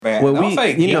man. Well, don't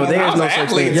say you know, there's no such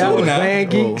thing. Y'all was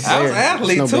band geeks. I was an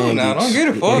athlete too. Now don't get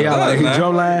it fucked Yeah, like up.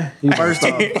 drum line.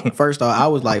 First off, I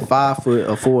was like 5 foot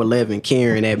or 4'11"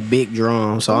 carrying that big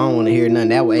drum, so I don't want to hear nothing.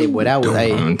 That was, boy, that was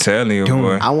I'm telling you,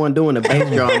 boy. I wasn't doing the bass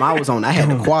drum. I had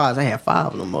the quads. I had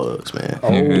 5 of them mugs, man. I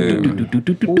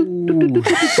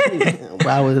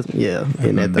was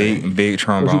in that thing. Big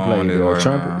trombone.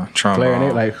 Trumpet, trombone,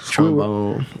 clarinet, like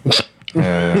Trombone.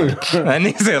 Yeah. That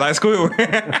nigga said like Squidward.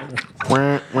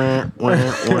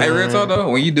 Hey, real talk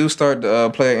though, when you do start to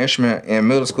play an instrument in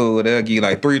middle school, they'll give you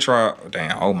like 3 trials.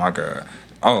 Damn, oh my god.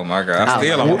 I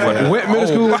still don't for that. What middle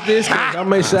school was this? I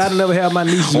made sure I never have my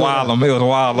nieces. Wildem, it was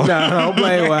Wildem. Nah, don't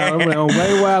blame Wildem. Don't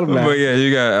blame Wildem now. But yeah,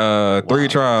 you got 3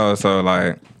 trials, so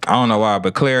like I don't know why,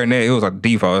 but clarinet, it was like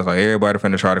default. It's like everybody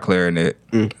finna try the clarinet.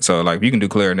 So like if you can do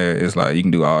clarinet, it's like you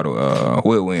can do all the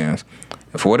woodwinds.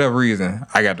 For whatever reason,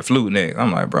 I got the flute next.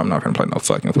 I'm like, bro, I'm not gonna play no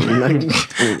fucking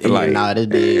flute. Like, nah, this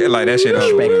big. Like that shit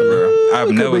over, bro.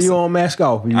 I've never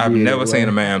seen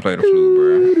a man play the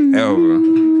flute, bro. Ever.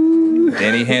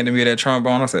 Then he handed me that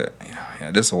trombone. I said,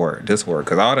 yeah, this will work.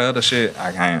 Because all the other shit,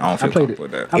 I don't feel comfortable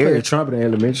with that. I played the trumpet in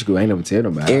elementary school. I ain't never tell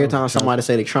nobody. Every time somebody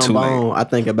say the trombone, I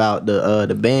think about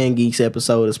the Band Geeks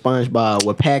episode of SpongeBob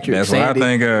where Patrick. That's what I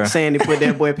think of. Sandy put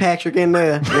that boy Patrick in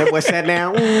there. That boy sat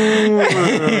down.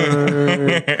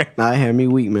 Nah, it had me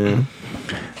weak, man.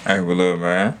 Hey, but look,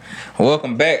 man.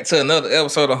 Welcome back to another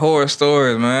episode of Horror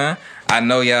Stories, man. I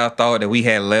know y'all thought that we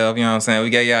had left, you know what I'm saying? We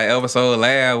got y'all episode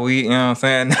last week, you know what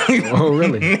I'm saying? Oh,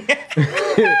 really?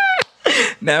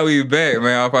 Now we back,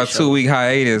 man, off our 2-week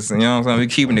hiatus, you know what I'm saying? We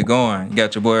keeping it going. You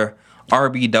got your boy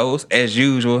RB Dose, as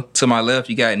usual. To my left,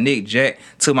 you got Nick Jack.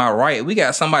 To my right, we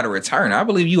got somebody returning. I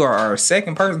believe you are our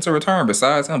second person to return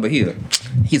besides him, but he's a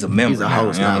member. He's a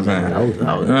host now, now, you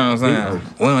know what I'm saying?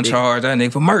 We don't charge that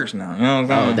nigga for merch now, you know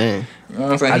what I'm saying? Oh, dang. You know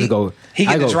what I'm saying? I just go. He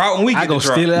get the drop when we get the drop. I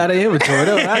go steal it out of inventory.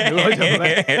 That's what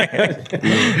I do.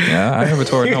 Yeah, our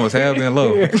inventory numbers have been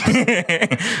low.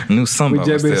 Knew some We of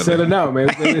just us been still. selling out, man.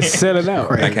 We been selling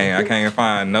out. I can't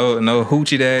find no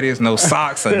hoochie daddies, no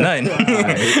socks or nothing.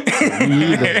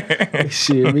 Me either.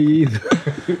 Shit, me either.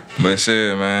 But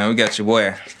shit, man, we got your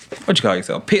boy. What you call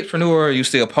yourself? Pitspreneur or you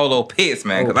still Polo Pitts,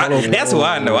 man? Because that's who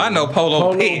I know. I know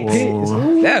Polo Pitts.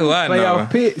 That's who I know. Playoff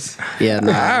Pitts. Yeah,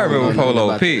 nah, I remember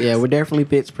Polo Pitts. Yeah, we're definitely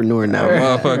Pitspreneur now.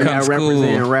 Motherfucker come to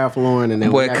representing school. Ralph Lauren and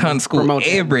then Boy, come to school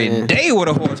every day with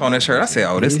a horse on his shirt. I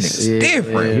said, oh, this nigga's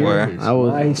different, boy.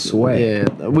 I swear. Yeah,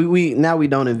 we now we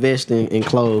don't invest in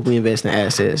clothes. We invest in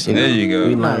assets. You know? There you go.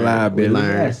 We Not learn.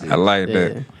 liabilities. I like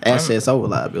that. Assets over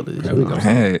liabilities.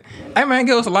 Hey, man,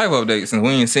 give us a life update since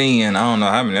we ain't seen, I don't know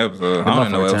how many episodes. I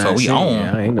don't know episode we on.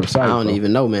 I ain't no I don't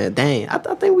even know, man. Dang, I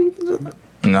think we.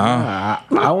 Nah.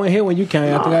 I went here when you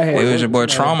came. I think I had. It was your boy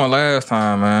Trauma last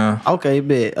time, man. Okay,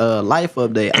 bet. Life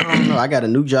update. I don't know. I got a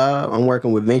new job. I'm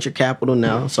working with venture capital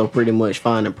now, so pretty much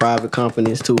finding private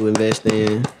companies to invest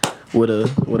in with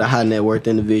a high net worth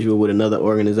individual with another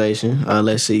organization.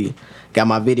 Let's see. Got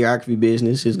my videography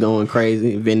business. It's going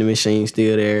crazy. Vending machine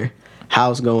still there.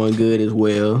 House going good as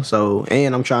well. So,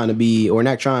 and I'm trying to be, or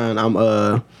not trying.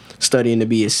 I'm studying to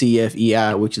be a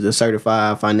CFEI, which is a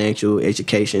certified financial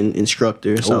education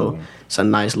instructor. So it's a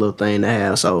nice little thing to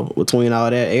have. So between all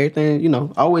that, everything, you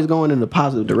know, always going in the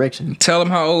positive direction. Tell them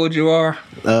how old you are.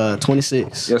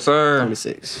 26. Yes, sir.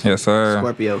 26. Yes, sir.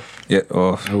 Scorpio. Yeah.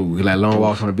 Oh. Ooh, like long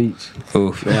walks on the beach.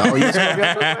 Oof. Yeah, oh, you Scorpio?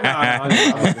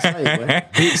 And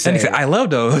he said, I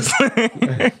love those.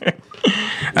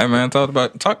 Hey man, talk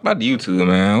about the YouTube,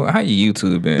 man. How you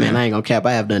YouTube been? Man, I ain't gonna cap.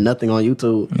 I have done nothing on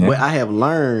YouTube. Yeah. But I have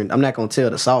learned. I'm not gonna tell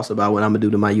the sauce about what I'm gonna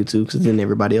do to my YouTube because then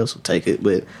everybody else will take it.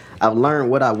 But I've learned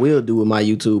what I will do with my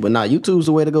YouTube. But now YouTube's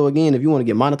the way to go again. If you want to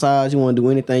get monetized, you want to do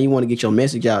anything, you want to get your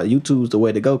message out, YouTube's the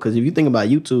way to go. Because if you think about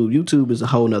YouTube is a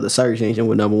whole nother search engine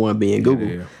with number one being Google.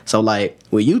 Yeah. So like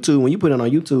with YouTube, when you put it on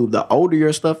YouTube, the older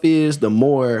your stuff is, the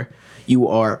more you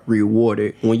are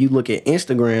rewarded. When you look at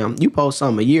Instagram, you post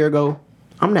something a year ago,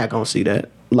 I'm not gonna see that.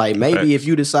 Like maybe if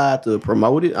you decide to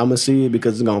promote it, I'm gonna see it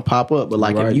because it's gonna pop up. But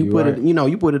like if you put it,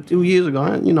 you put it 2 years ago,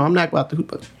 I'm not about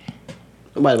to.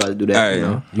 Nobody about to do that. Hey, you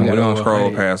know? we don't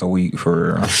scroll past a week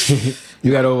for.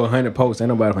 You got over 100 posts. Ain't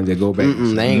nobody gonna just go back.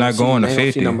 I'm not going to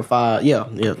 50. Number 5, yeah.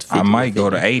 50, I might go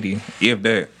to 80, if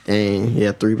that. And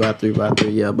yeah,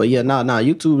 3x3x3, yeah. But yeah,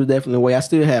 YouTube is definitely the way. I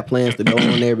still have plans to go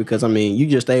on there because I mean, you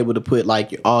just able to put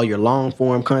like all your long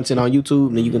form content on YouTube,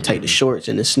 and then you can take the shorts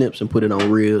and the snips and put it on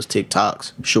Reels,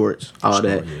 TikToks, Shorts, all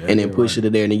that, and then push it to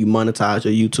there, and then you monetize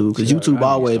your YouTube because YouTube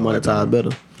always monetize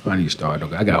better. I need to start.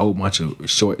 I got a whole bunch of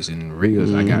shorts and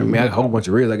reels. I got a whole bunch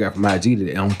of reels I got from IG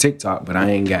that on TikTok, but I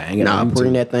ain't got. Nah,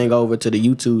 bring that thing over to the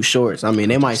YouTube Shorts. I mean,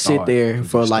 they might sit there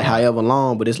for like however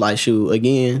long, but it's like shoot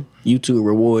again. YouTube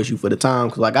rewards you for the time.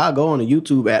 Cause like I'll go on the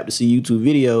YouTube app to see YouTube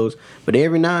videos, but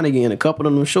every now and again, a couple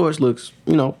of them shorts looks,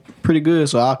 pretty good.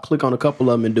 So I'll click on a couple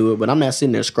of them and do it. But I'm not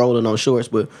sitting there scrolling on shorts.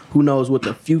 But who knows what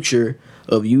the future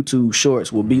of YouTube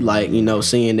shorts will be like?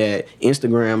 Seeing that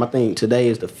Instagram, I think today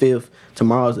is the 5th,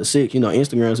 tomorrow's the 6th.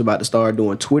 Instagram's about to start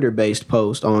doing Twitter-based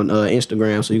posts on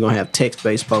Instagram. So you're gonna have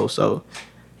text-based posts. So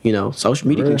social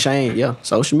media can change. Yeah,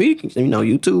 social media can,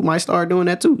 YouTube might start doing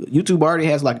that too. YouTube already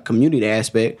has like a community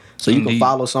aspect, so you can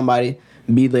follow somebody,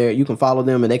 be there. You can follow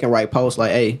them, and they can write posts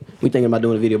like, "Hey, we thinking about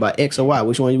doing a video about X or Y.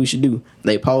 Which one we should do?"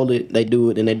 They poll it, they do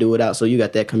it, and they do it out. So you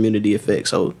got that community effect.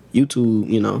 So YouTube,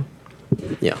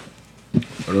 yeah.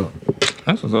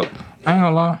 That's what's up. I ain't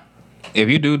gonna lie. If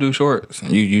you do shorts,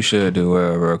 you should do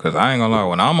well, bro. Cause I ain't gonna lie.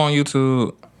 When I'm on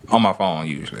YouTube. On my phone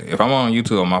usually. If I'm on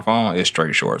YouTube on my phone, it's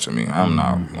straight shorts to me. I'm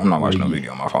not watching no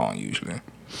video on my phone usually.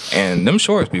 And them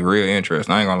shorts be real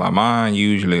interesting. I ain't gonna lie. Mine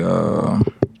usually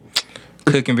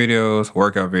cooking videos,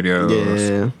 workout videos.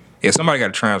 Yeah. If somebody got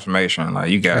a transformation, like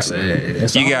you got me every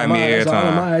time. That's all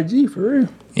on my IG for real.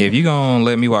 If you gonna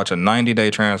let me watch a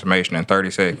 90-day transformation in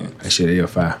 30 seconds, that shit is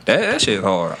fire. That shit's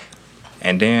hard.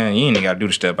 And then you ain't even got to do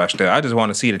the step by step. I just want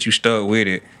to see that you stuck with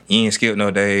it. You ain't skip no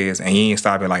days, and you ain't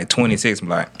stop at like 26. I'm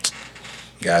like,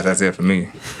 guys, that's it for me.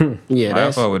 Yeah,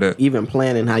 that's with that. Even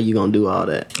planning how you gonna do all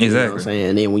that. Exactly. You know what I'm saying?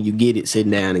 And then when you get it,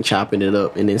 sitting down and chopping it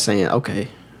up, and then saying, okay,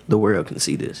 the world can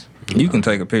see this. You can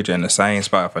take a picture in the same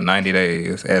spot for 90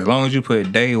 days. As long as you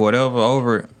put day whatever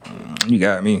over it, you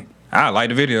got me. I like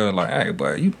the video. Like, hey,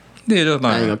 boy, you did your thing.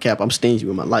 I ain't gonna cap. I'm stingy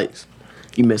with my likes.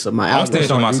 You mess up my I'm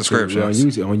still on my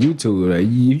subscriptions. On YouTube, like,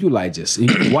 you like just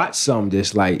you watch something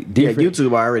just like different. Yeah,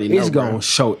 YouTube already know, it's gonna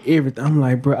show everything. I'm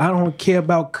like, bro, I don't care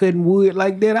about cutting wood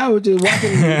like that. I was just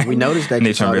watching. We noticed that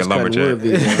you saw this cutting wood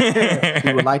video.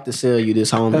 We would like to sell you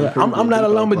this home. I'm not a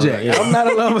lumberjack. Yeah. I'm not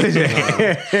a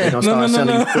lumberjack. They're gonna start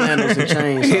selling you flannels and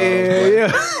chainsaws.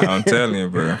 Yeah. I'm telling you,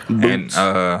 bro. And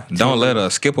don't let a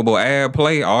skippable ad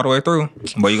play all the way through.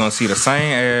 But you're gonna see the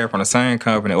same ad from the same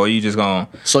company, or you just gonna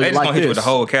gonna hit you with the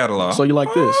whole catalog. So you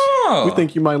like this? We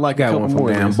think you might like a couple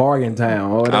more. Damn Bargain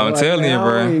Town. I'm telling you,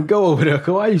 bro. Go over there.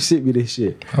 Why you sent me this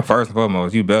shit? First and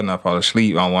foremost, you better not fall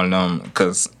asleep on one of them,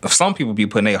 because some people be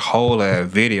putting their whole ass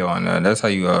video on there. That's how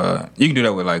you can do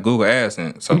that with like Google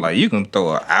AdSense. So like you can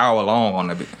throw an hour long on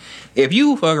the. If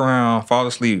you fuck around, fall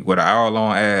asleep with an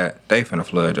hour-long ad, they finna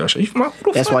flood your shit.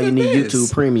 That's why you need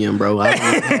YouTube Premium, bro. I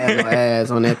don't have no ads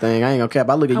on that thing. I ain't gonna cap.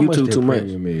 I look at YouTube too much.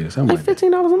 Like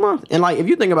 $15 a month. And like, if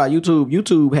you think about YouTube,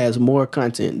 YouTube has more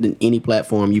content than any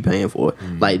platform you paying for.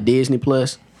 Like Disney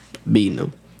Plus, beating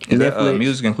them. Is Netflix, that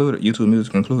music included? YouTube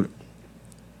music included?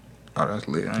 Oh, that's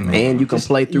lit. And you can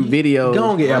play through videos.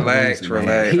 Don't get relax.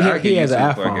 He has an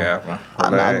iPhone.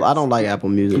 I don't like Apple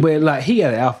Music. But like he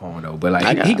has an iPhone though. But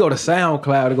like he go to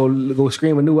SoundCloud to go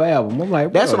scream a new album. I'm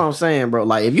like, bro. That's what I'm saying, bro.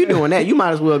 Like if you're doing that, you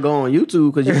might as well go on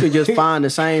YouTube, because you could just find the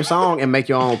same song and make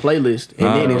your own playlist,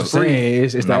 and then it's free.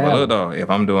 It's but look though, if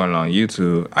I'm doing it on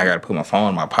YouTube, I gotta put my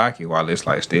phone in my pocket while it's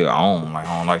like still on. Like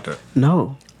I don't like that.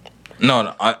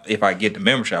 No, if I get the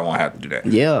membership, I won't have to do that.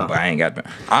 Yeah. But I ain't got the.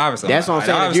 Obviously, that's what I'm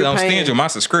saying. Obviously, I'm stingy with my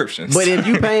subscriptions. But if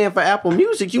you're paying for Apple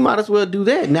Music, you might as well do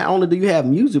that. Not only do you have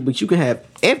music, but you can have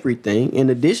everything, in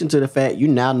addition to the fact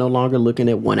you're now no longer looking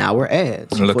at 1 hour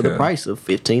ads for the price of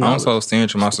 $15. I'm so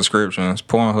stingy with my subscriptions.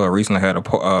 Pornhub recently had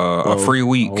a free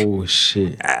week. Oh,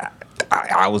 shit.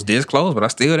 I was this close, but I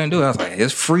still didn't do it. I was like,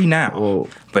 it's free now. Whoa.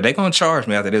 But they gonna charge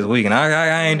me after this week, and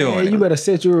I ain't doing it. You better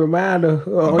set your reminder.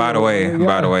 By the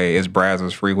way, it's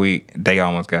Brazzers free week. They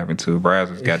almost got me too.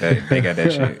 Brazzers got that. They got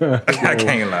that shit. I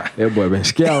can't lie. That boy been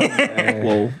scouting.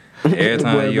 Whoa. Every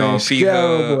time you on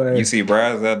P-Hub, you see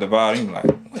Brazzers at the bottom, you like,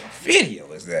 what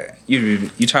video is that?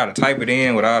 You try to type it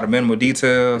in with all the minimal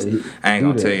details. I ain't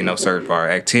gonna tell you no search bar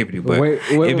activity, but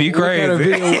it'd be crazy. What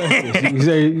kind of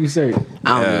video you say.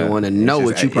 I don't even want to know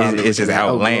what you probably. It's just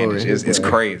outlandish. It's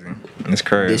crazy. It's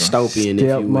crazy. Dystopian,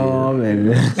 if you will.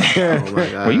 And oh my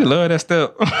God. Well, you love that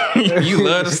step. You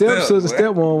love the step.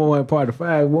 Stepmom wasn't part of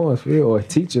 5 ones for you, or a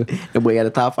teacher. That boy got a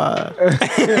top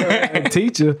 5.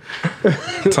 Teacher.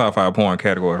 Top 5 porn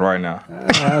categories right now.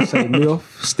 I'll say MILF,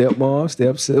 stepmom,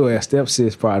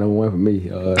 stepsis probably the one for me.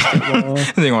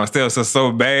 Stepmom. They want stepsis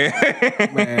so bad.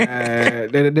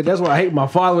 Man, that's why I hate my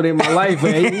father in my life,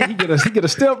 man. He get a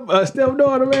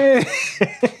stepdaughter, man.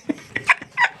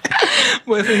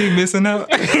 What's he missing out?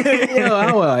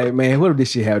 I'm like, man, what if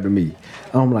this shit happened to me?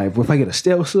 I'm like, well, if I get a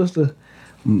stepsister,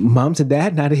 moms and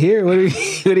dad not here. What do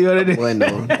you want to do? Well,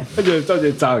 no. I'm just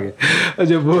talking. I'm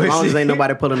just bullshit. As long as ain't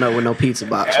nobody pulling up with no pizza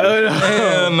box.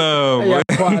 Hell no.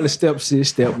 Hey, probably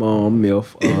stepsis, stepmom,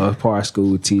 MILF, probably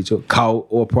school teacher, caught,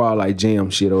 or probably like gym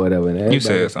shit or whatever. You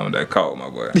said something that caught, my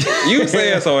boy. You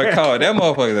said something caught. That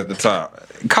motherfucker's at the top.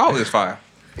 Caught is fire.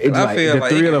 It's I feel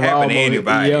like it can happen to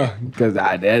anybody. Yeah, because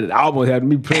that almost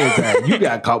happened to me plenty of times. You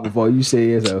got caught before you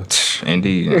said so.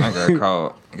 Indeed. I got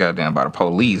caught goddamn by the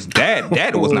police.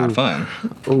 That was not fun.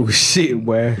 Oh shit,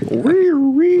 boy.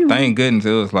 Thank goodness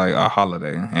it was like a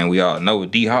holiday. And we all know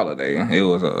the holiday. It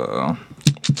was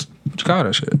what you call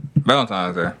that shit?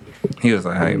 Valentine's Day. He was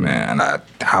like, hey man,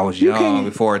 I was young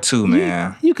before too,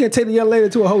 man. You can't take the young lady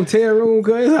to a hotel room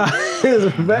because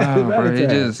it's a bad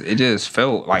it just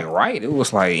felt like right. It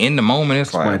was like in the moment,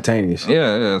 it's like spontaneous.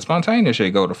 Yeah, spontaneous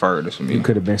shit go the furthest for me. You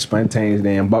could have been spontaneous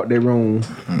then bought their room.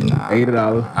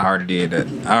 $80. I already did that.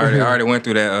 I already went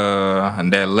through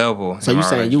that level. So you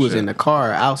saying you was in the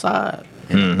car outside?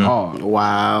 Mm-hmm.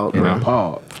 Wow.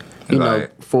 Park. You know,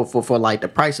 for like the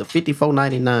price of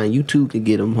 $54.99, you too could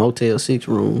get them Hotel 6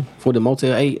 room for the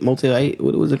Motel 8.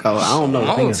 What was it called? I don't know.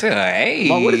 Motel 8.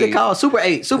 What is it called? Super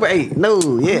 8.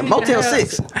 No, yeah, Motel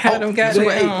 6. Had them guys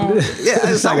Super 8. Yeah,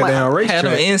 it's like a damn racetrack.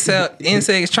 Had them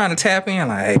insects trying to tap in.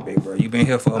 Like, hey, big bro, you been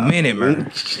here for a minute,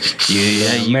 man.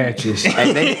 Yeah, you matches.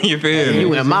 You feel me?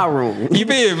 You in my room. You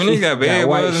feel me? You got bed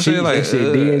bugs and shit like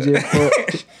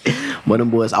that. But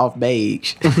them boys off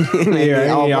beige. You feel me?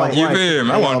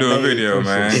 I want to do a video,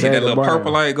 man. Get that little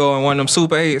purple light going, one of them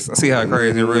Super 8s. See how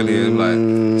crazy it really is.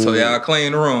 Like, so y'all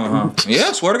clean the room, huh?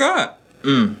 Yeah, swear to God.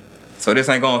 So this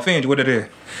ain't gonna offend you. What it is?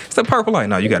 It's the purple light.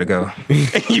 No, you gotta go.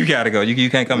 You gotta go.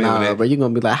 You can't come in with it. But you're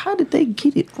gonna be like, how did they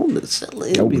get it on the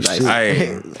ceiling? It'll be like,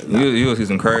 hey, you'll see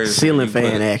some crazy ceiling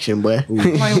fan action, boy.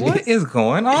 Like, what is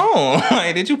going on?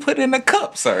 Like, did you put it in the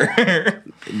cup, sir?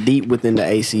 Deep within the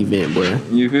AC vent, boy.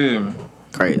 You feel me?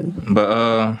 Crazy.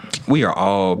 But we are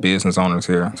all business owners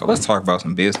here, so let's talk about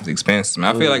some business expenses.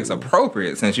 Man, I feel like it's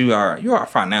appropriate since you are a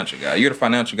financial guy. You're the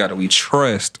financial guy that we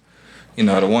trust. You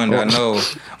know, the one that I know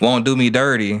won't do me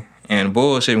dirty and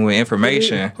bullshitting with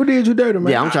information. Who did you dirty,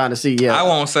 man? Yeah, I'm trying to see. Yeah, I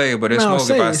won't say it, but it's smoke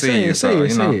if I see you. So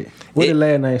you know, what did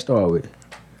last name start with?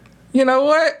 You know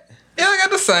what? Yeah, I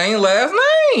got the same last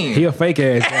name. He a fake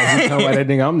ass Jackson. You talking about that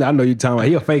nigga? I know you talking about.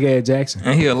 He a fake ass Jackson.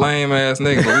 And he a lame ass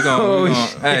nigga. But we gonna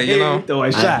hey, you know. Throw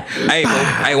a shot. Hey,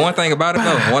 one thing about it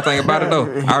though.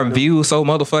 Our views so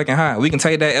motherfucking high. We can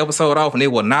take that episode off and it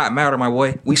will not matter, my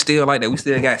boy. We still like that. We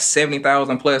still got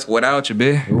 70,000 plus without you,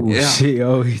 bitch. Ooh, yeah. Shit,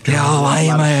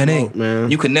 lame man, man.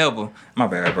 You could never. My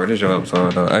bad, bro. This your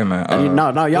episode though. Hey man.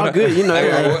 No, y'all good. You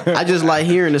know, I just like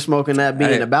hearing the smoke and not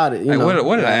being about it. You know.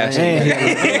 What did I ask you?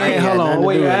 Hey, hold on,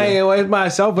 wait. I ain't waste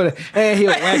myself, but he a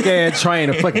whack ass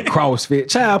trainer, fucking CrossFit.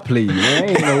 Child, please, man.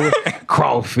 Ain't no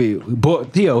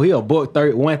CrossFit. He a book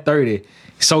 130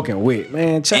 soaking wet,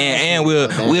 man. Child. And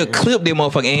we'll clip that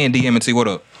motherfucker and DM and see what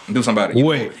up. Do something about it.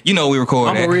 Wait. You know we record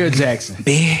I'm that. a real Jackson.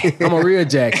 I'm a real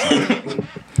Jackson.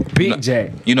 Big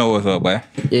Jack. You know what's up, boy.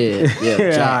 Yeah. All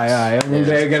right. I'm gonna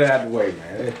get it out of the way,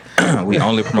 man. We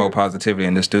only promote positivity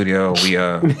in the studio. We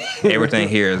everything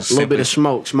here is a little bit of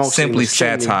smoke. Simply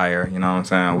satire. You know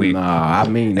what I'm saying? I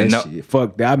mean that shit.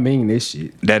 Fuck that. I mean this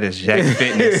shit. That is Jack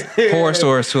Fitness. Horror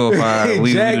Stores 205.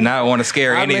 We do not want to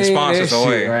scare any sponsors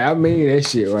away. Right? I mean that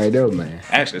shit right there, man.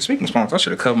 Actually, speaking of sponsors, I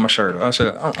should have covered my shirt. I'm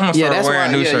gonna start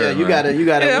wearing new shirt. You gotta.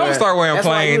 Yeah, I'm gonna start wearing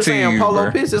plain tees.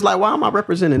 Polo Piss is like, why am I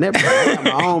representing that brand? I got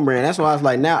my own brand. That's why I was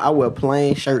like, now I wear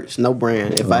plain shirts, no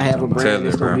brand. If I have a brand,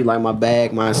 it's gonna be like my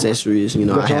bag, my accessories. You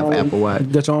know, I have Apple Watch.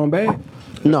 That's your own bag?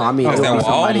 No, I mean that's that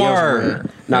somebody else's Walmart.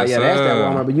 brand. No, yeah, that's that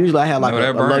Walmart. But usually I have like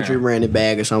a brand. luxury branded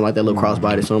bag or something like that, little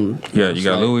crossbody, something. Yeah, you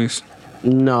got Louis.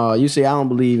 No, you see, I don't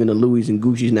believe in the Louis and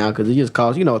Gucci's now because it just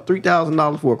costs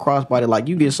 $3,000 for a crossbody. Like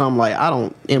you get something like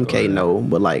MK no,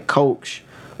 but like Coach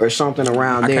or something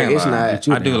around there. It's not.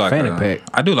 I do like fanny pack.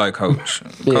 I do like Coach.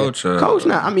 Yeah. Coach.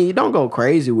 Not. I mean, you don't go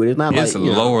crazy with it. It's not it's like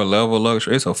a lower level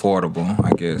luxury. It's affordable,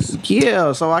 I guess.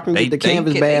 Yeah, so I can get the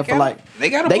canvas bag for like. They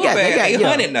got a book bag.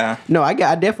 800 now. No, I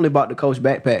definitely bought the Coach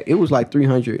backpack. It was like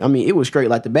 300. I mean, it was straight.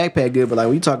 Like the backpack good, but like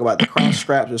when you talk about the cross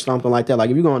straps or something like that, like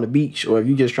if you go on the beach or if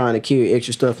you're just trying to carry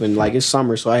extra stuff and like it's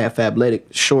summer, so I have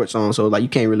Fabletics shorts on, so like you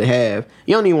can't really have.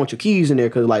 You don't even want your keys in there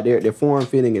because like they're form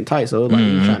fitting and tight. So like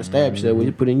you're trying to stab yourself when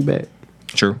you put it in your bag.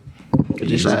 True.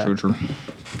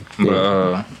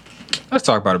 But let's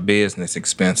talk about the business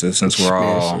expenses since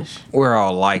we're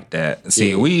all like that.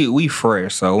 See, we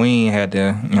fresh, so we ain't had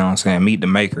to, you know what I'm saying, meet the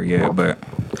maker yet, but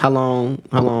how long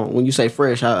when you say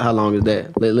fresh, how long is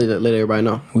that? Let everybody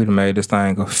know. We done made this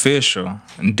thing official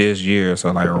this year,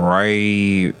 so like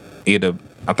I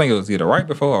think it was either right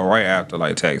before or right after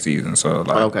like tax season. So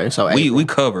like okay, so we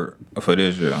covered for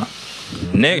this year.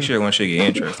 Next year when shit get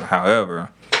interesting. However,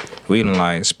 we done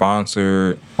like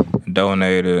sponsored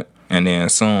donated, and then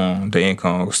soon the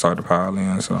income will start to pile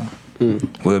in. So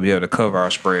we'll be able to cover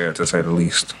our spread, to say the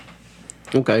least.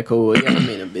 Okay, cool. Yeah, I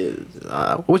mean, a business.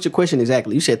 What's your question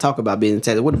exactly? You said talk about business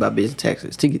taxes. What about business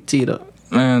taxes? Tee it up.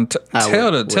 Man,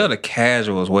 tell the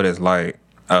casuals what it's like.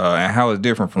 And how it's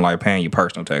different from like paying your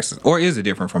personal taxes, or is it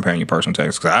different from paying your personal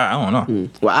taxes? Because I don't know.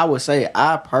 Well, I would say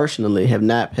I personally have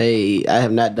not paid. I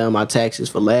have not done my taxes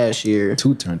for last year.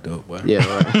 Too turned up, boy. Yeah,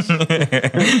 right.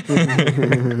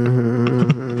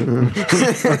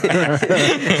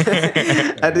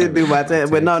 I did do my tax,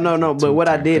 but no. But what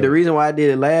I did, the reason why I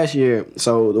did it last year.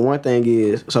 So the one thing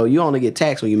is, so you only get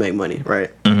taxed when you make money,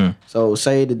 right? Mm-hmm. So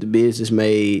say that the business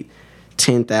made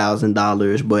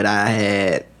 $10,000, but I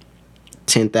had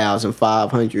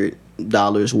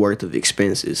 $10,500 worth of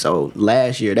expenses. So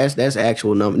last year, that's the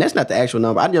actual number. That's not the actual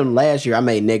number. I did last year. I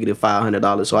made negative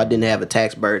 $500, so I didn't have a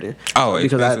tax burden. Oh,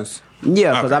 expenses.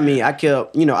 Because I mean, I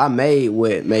kept, I made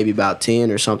maybe about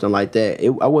 10 or something like that.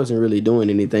 I wasn't really doing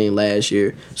anything last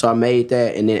year, so I made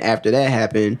that, and then after that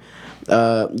happened.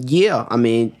 I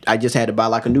mean, I just had to buy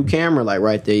like a new camera, like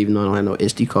right there, even though I don't have no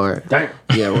SD card. Damn.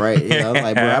 Yeah, right. Yeah, I was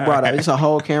like, bro, I brought it's a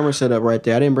whole camera setup right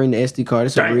there. I didn't bring the SD card.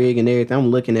 It's a rig and everything. I'm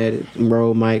looking at it.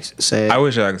 Bro, Mike's sad. I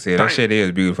wish I could see it. That shit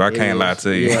is beautiful. I can't lie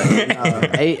to you.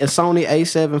 Yeah, a Sony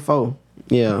A7 IV.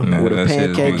 Yeah, with a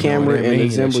pancake camera and a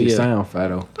gimbal. Yeah, sound fat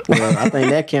though. Well, I think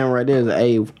that camera right there is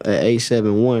a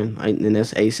A7 I, and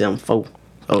that's A7 IV.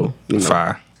 So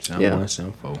fire. Yeah,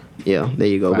 there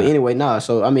you go. But anyway,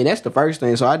 so I mean that's the first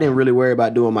thing. So I didn't really worry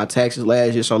about doing my taxes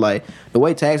last year. So like the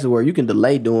way taxes work, you can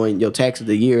delay doing your taxes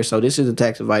a year. So this isn't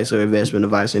tax advice or investment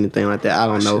advice or anything like that. I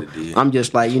don't know. I'm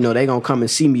just like, they gonna come and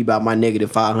see me about my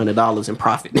negative $500 in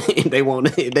profit. They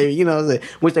won't.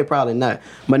 Which they probably not.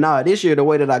 But this year the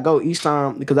way that I go each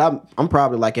time, because I'm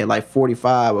probably like at like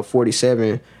 45 or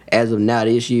 47 as of now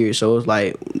this year. So it's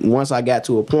like once I got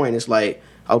to a point, it's like,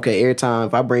 okay, every time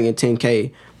if I bring in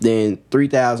 $10K, then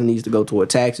 $3,000 needs to go toward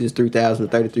taxes, $3,000 to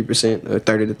 33%, or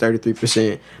 30 to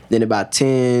 33%. Then about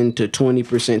 10 to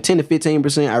 20%, 10 to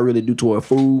 15%, I really do toward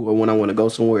food or when I want to go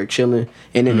somewhere chilling.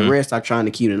 And then the rest, I'm trying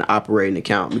to keep in the operating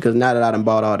account, because now that I done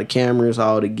bought all the cameras,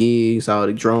 all the gigs, all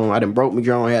the drone, I done broke my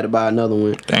drone, I had to buy another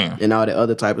one. Damn. And all the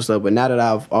other type of stuff. But now that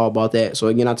I've all bought that, so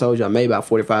again, I told you I made about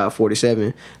 45,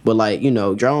 47. But like,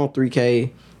 drone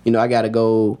 3K, I got to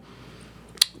go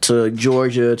to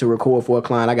Georgia to record for a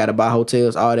client. I got to buy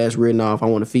hotels. All that's written off. I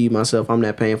want to feed myself. I'm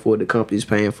not paying for it. The company's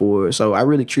paying for it. So I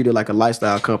really treat it like a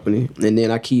lifestyle company. And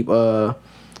then I keep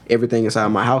everything inside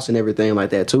my house and everything like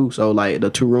that too. So like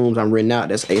the 2 rooms I'm renting out,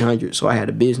 that's $800. So I had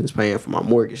a business paying for my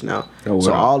mortgage now. Oh, wow.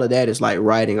 So all of that is like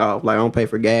writing off. Like I don't pay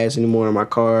for gas anymore in my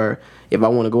car. If I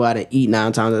want to go out and eat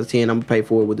 9 times out of 10, I'm gonna pay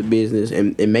for it with the business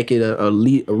and make it a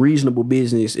reasonable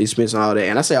business expense and all that.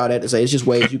 And I say all that to say it's just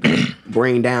ways you can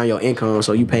bring down your income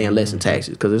so you paying less in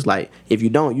taxes. Because it's like if you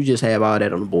don't, you just have all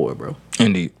that on the board, bro.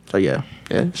 Indeed. So yeah,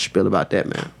 spill about that,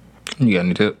 man. You got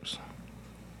any tips?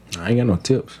 I ain't got no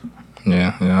tips.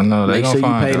 Yeah, I know. Make sure you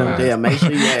pay them. Yeah, make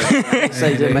sure you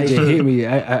hit me.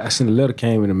 I seen a letter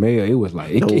came in the mail. It was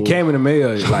like it came in the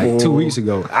mail like 2 weeks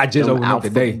ago. I just opened up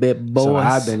today. So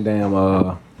I've been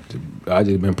I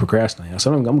just been procrastinating.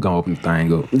 So I'm gonna open the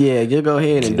thing up. Yeah, just go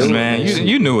ahead and do it. Man,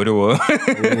 you knew what it was.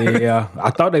 Yeah,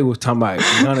 I thought they was talking about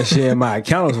gonna share my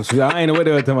account or something. I ain't know what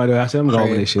they were talking about. I said I'm gonna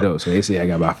open this shit up. So they said I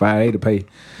got about $5 to pay,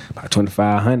 about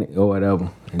 $2,500 or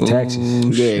whatever in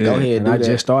taxes. Yeah, go ahead. And I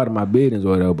just started my business or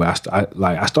whatever. But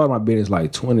I started my business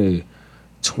like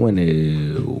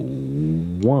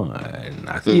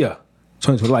 2021. Yeah,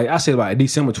 2020. Like I said, about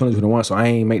December 2021. So I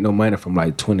ain't make no money from like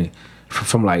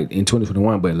in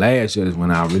 2021, but last year is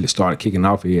when I really started kicking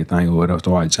off everything or whatever,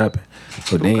 started jumping.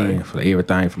 So then for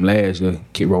everything from last year,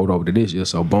 rolled over to this year.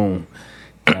 So boom,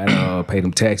 got pay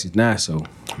them taxes now. So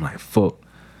I'm like, fuck.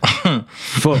 I'm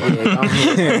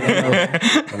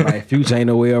like, future ain't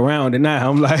no way around it now.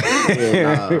 I'm like,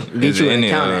 get you an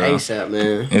accountant ASAP,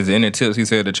 man. Is there any tips he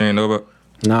said that you ain't know about?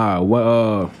 Nah,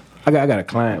 what I got a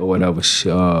client or whatever.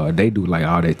 They do like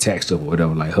all that tax stuff or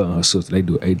whatever. Like her and her sister, they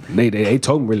do. They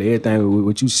told me really everything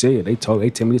what you said. They tell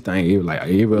me this thing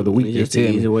every other week. It's the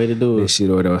easy way to do it. This shit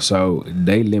or whatever. So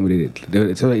they limited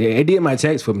it. So they did my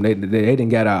tax for me. They didn't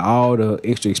got out all the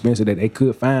extra expenses that they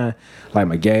could find, like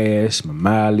my gas, my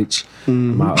mileage.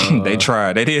 My they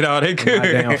tried. They did all they could.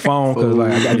 My damn phone, because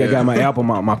like I got my app on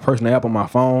my personal app on my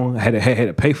phone. I had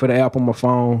to pay for the app on my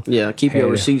phone. Yeah, keep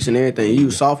your receipts and everything. You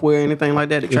use software or anything like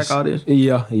that to track all this?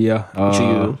 Yeah. What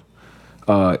you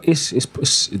use?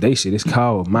 It's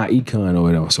called My Econ or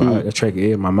whatever. So I track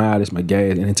my mileage, my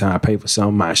gas. Anytime I pay for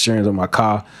something, my insurance on my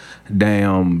car,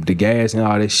 damn the gas and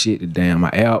all that shit. My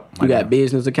app. You got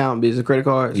business account, business credit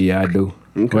cards? Yeah, I do.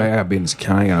 Okay. Well, I got business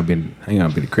account. I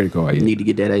ain't got a credit card yet. You need to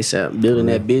get that ASAP. Building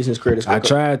that business credit score. I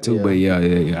tried to, but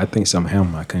yeah. I think somehow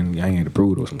I ain't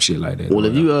approved or some shit like that. Well,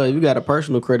 if you got a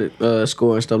personal credit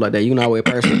score and stuff like that, you can always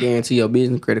personally guarantee your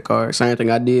business credit card. Same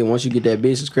thing I did. Once you get that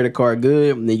business credit card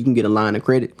good, then you can get a line of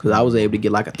credit. Because I was able to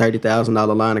get like a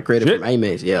 $30,000 line of credit from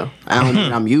Amex. Yeah, I don't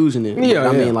mean I'm using it.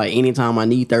 I mean like anytime I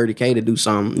need $30K to do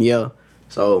something. Yeah.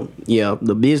 So yeah,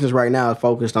 the business right now is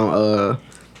focused on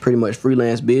pretty much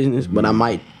freelance business, but I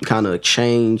might kind of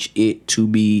change it to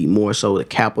be more so the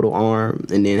capital arm,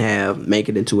 and then make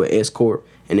it into an S corp,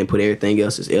 and then put everything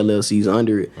else as LLCs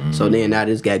under it. So then now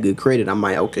this got good credit. I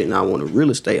might now I want a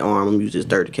real estate arm. I'm gonna use this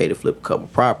 $30K to flip a couple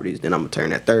properties. Then I'm gonna turn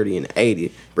that 30 into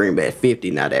 80, bring back 50.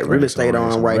 Now that real estate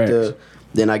arm right there.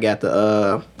 Then I got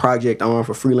the project arm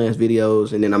for freelance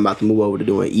videos, and then I'm about to move over to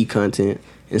doing e-content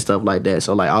and stuff like that.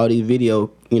 So like all these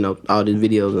videos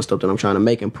and stuff that I'm trying to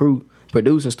make and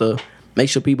produce and stuff, make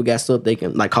sure people got stuff they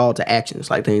can like call to actions,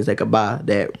 like things they could buy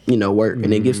that work,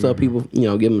 and then give stuff people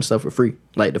give them stuff for free.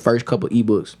 Like the first couple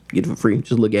ebooks, get it for free.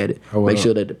 Just look at it, make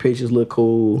sure that the pictures look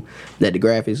cool, that the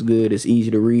graphics good, it's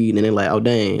easy to read, and then like, oh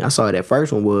dang, I saw that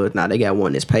first one was they got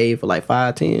one that's paid for like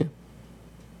 $5-10.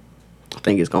 I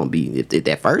think it's gonna be if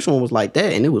that first one was like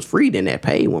that and it was free, then that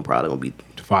paid one probably gonna be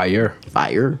fire.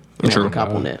 True. Cop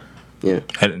on that. Yeah,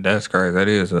 that's crazy. That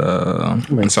is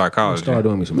psychology. Start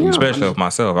doing me some especially with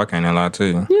myself. I can't lie to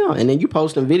you. Yeah, and then you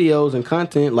posting videos and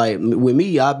content. Like with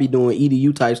me, I'll be doing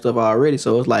EDU type stuff already.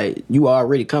 So it's like you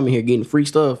already coming here getting free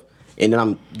stuff, and then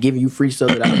I'm giving you free stuff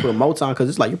that I can put more time, because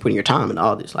it's like you're putting your time into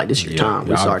all this. Like this is your time.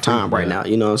 This is our time right now.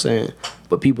 You know what I'm saying?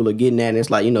 But people are getting that, and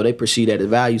it's like they perceive that as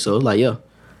value. So it's like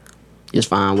just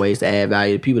find ways to add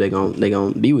value to people. They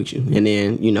gonna be with you. And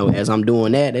then as I'm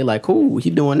doing that, they like, cool, he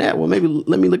doing that. Well, maybe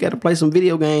let me look at him play some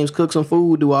video games, cook some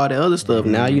food, do all that other stuff.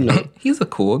 Now he's a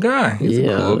cool guy. He's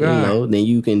a cool guy. Then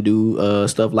you can do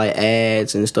stuff like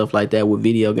ads and stuff like that with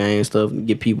video game stuff.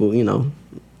 Get people, give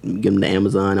them to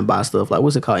Amazon and buy stuff like,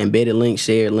 what's it called? Embedded links,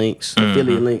 shared links,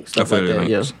 affiliate links, stuff like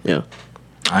that. Yeah.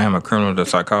 I am a criminal of the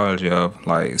psychology of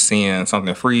like seeing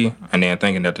something free and then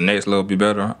thinking that the next level will be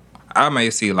better. I may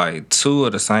see like two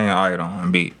of the same item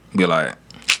and be like,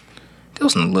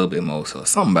 there's a little bit more, so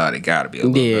somebody gotta be a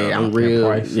little better. Yeah, I'm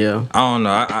real. Yeah. I don't know.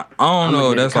 I don't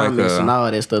know. That's like and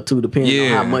all that stuff too,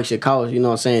 depending on how much it costs. You know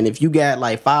what I'm saying? If you got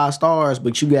like 5 stars,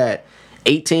 but you got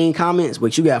 18 comments,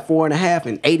 but you got 4.5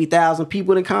 and 80,000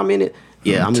 people that commented.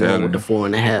 Yeah, I'm going with the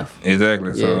 4.5.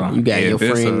 Exactly. Yeah, so you got your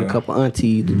friend and a couple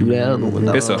aunties to do that other one.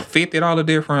 If it's a $50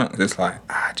 difference, it's like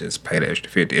I just pay the extra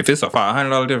 $50. If it's a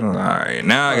 $500 difference, all right,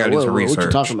 now I got to do some research. What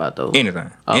you talking about though? Anything,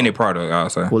 any product,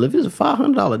 I'll say. Well, if it's a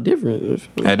 $500 difference,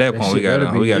 at that point we got to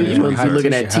do research. You're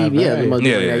looking at TV,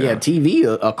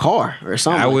 TV, a car or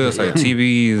something. I will say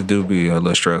TVs do be a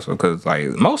little stressful because like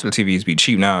most of the TVs be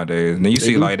cheap nowadays, and then you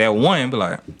see like that one, be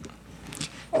like.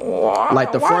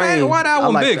 Like the frame, why that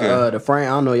one bigger? The frame, I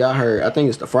don't know. Y'all heard? I think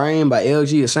it's the frame by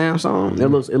LG or Samsung. It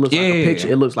looks like a picture.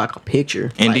 It looks like a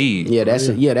picture. Indeed. Like,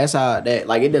 that's how that.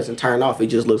 Like it doesn't turn off. It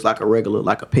just looks like a regular,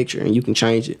 like a picture, and you can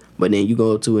change it. But then you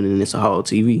go to it, and it's a whole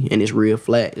TV, and it's real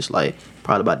flat. It's like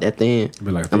probably about that thin.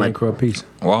 Be like a piece.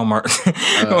 Walmart.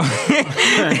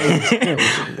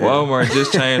 Walmart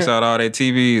just changed out all their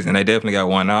TVs, and they definitely got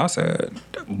one now. I said,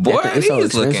 boy, it's so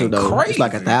looking though. crazy. It's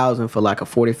like $1,000 for like a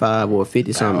 45 or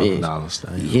 50 something inch.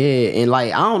 Yeah, and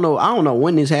like I don't know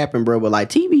when this happened, bro. But like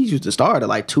TVs used to start at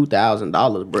like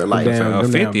 $2,000, bro. Like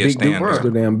damn, 50 is standard.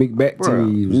 The damn big back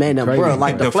TVs, man. Bro,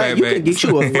 like the flat, you can get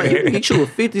you a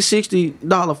 $50,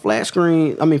 $60 flat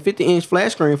screen. I mean, 50-inch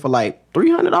flat screen for like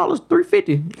 $300,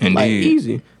 $350, like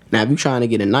easy. Now, if you're trying to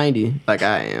get a 90, like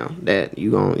I am, that you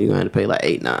gonna have to pay like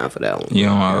 $8-9 for that one. You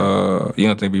don't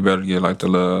think it'd be better to get like the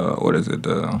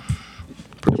the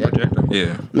projector?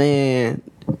 Yeah. Man,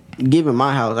 given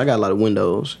my house, I got a lot of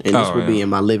windows, and this would be in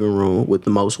my living room with the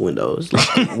most windows.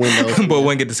 Like windows. But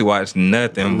we get to see watch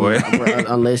nothing, boy.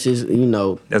 Unless it's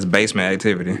that's basement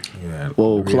activity. Yeah.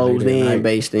 Well, closed in,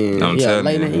 based in. I'm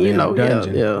telling you, in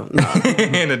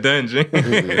a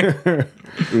dungeon.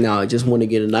 No, I just want to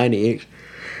get a 90-inch.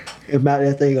 About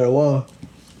that thing on the wall.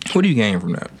 What do you gain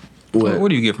from that? What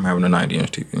do you get from having a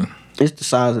 90-inch TV? It's the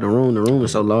size of the room. The room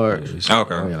is so large. Okay. It's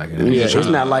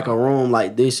not like a room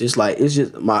like this. It's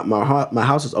just my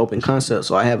house is open concept,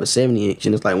 so I have a 70-inch,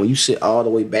 and it's like when you sit all the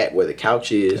way back where the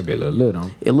couch is,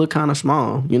 it look kind of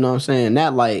small. You know what I'm saying?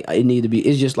 Not like it need to be.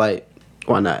 It's just like,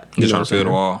 why not? You trying to fill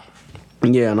the wall.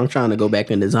 Yeah, and I'm trying to go back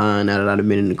and design now that I've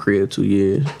been in the crib 2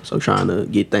 years. So trying to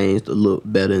get things to look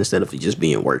better instead of it just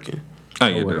being working.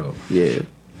 I get that. Yeah.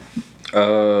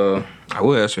 I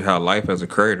will ask you how life as a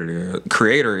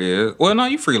creator is. Well, no,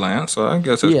 you freelance, so I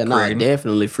guess it's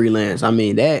definitely freelance. I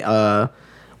mean that.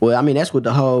 Well, I mean that's what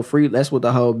the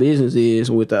whole business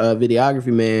is with the videography,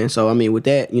 man. So I mean with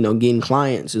that, getting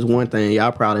clients is one thing.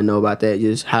 Y'all probably know about that.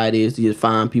 Just how it is to just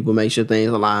find people, make sure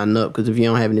things are lined up. Because if you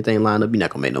don't have anything lined up, you're not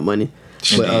gonna make no money.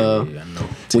 But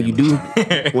when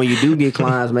you do get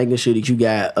clients, making sure that you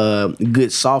got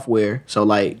good software. So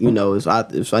like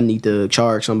if I need to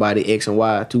charge somebody X and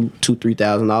Y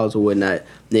 $2,000-$3,000 or whatnot,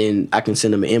 then I can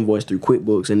send them an invoice through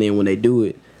QuickBooks, and then when they do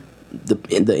it,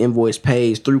 the invoice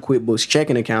pays through QuickBooks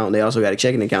checking account. They also got a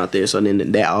checking account there, so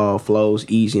then that all flows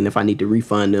easy. And if I need to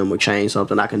refund them or change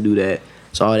something, I can do that.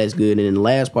 So all that's good. And then the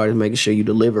last part is making sure you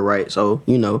deliver right. So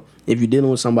if you're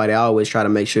dealing with somebody, I always try to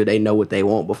make sure they know what they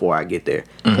want before I get there.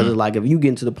 Because it's like if you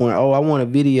get to the point, I want a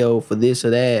video for this or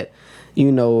that,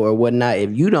 or whatnot.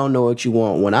 If you don't know what you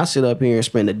want, when I sit up here and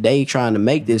spend a day trying to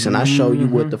make this, and I show you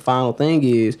what the final thing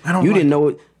is, you didn't know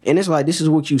it. And it's like, this is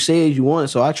what you said you want,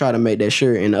 so I try to make that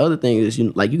sure. And the other thing is,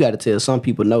 you got to tell some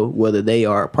people no, whether they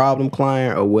are a problem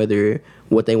client or whether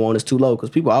what they want is too low,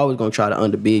 because people are always going to try to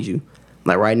underbid you.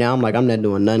 Like right now, I'm not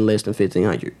doing nothing less than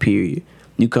 1,500, period.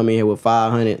 You come in here with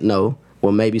 500, no.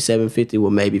 Well, maybe 750,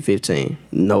 well, maybe 15.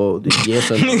 No,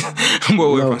 yes or no.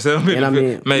 From 750.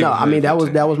 And I mean,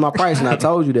 that was my price, and I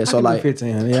told you that. So like,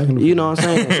 1500. You know what I'm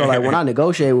saying? So like, when I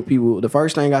negotiate with people, the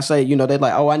first thing I say, they're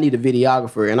like, I need a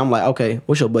videographer, and I'm like, okay,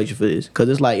 what's your budget for this? Because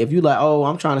it's like, if you like,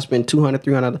 I'm trying to spend $200,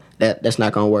 $300, that's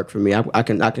not gonna work for me. I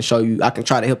can show you, I can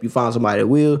try to help you find somebody that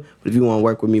will, but if you want to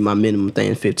work with me, my minimum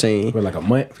thing is 15. For like a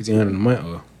month, 1,500 a month,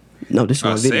 or no, this is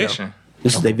one video. Session.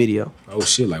 This is their video. Oh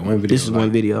shit! Like one video. This is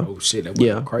one video. Oh shit! That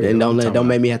was crazy. And don't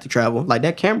make me have to travel. Like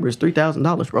that camera is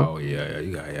 $3,000, bro. Oh yeah,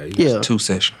 you got 2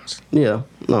 sessions. Yeah,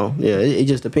 it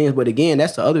just depends. But again,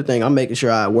 that's the other thing. I'm making sure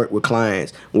I work with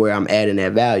clients where I'm adding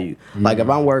that value. Like if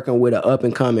I'm working with an up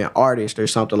and coming artist or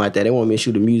something like that, they want me to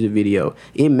shoot a music video.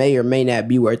 It may or may not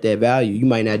be worth that value. You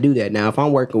might not do that. Now, if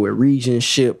I'm working with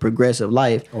Regentship, Progressive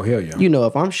Life, oh hell yeah.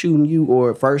 If I'm shooting you,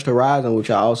 or First Horizon,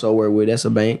 which I also work with, that's a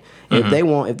bank.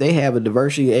 If they have a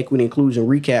diversity, equity, inclusion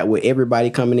recap with everybody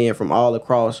coming in from all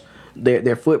across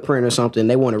their footprint or something,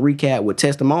 they want to recap with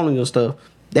testimonials and stuff,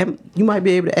 that you might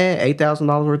be able to add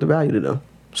 $8,000 worth of value to them.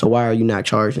 So why are you not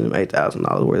charging them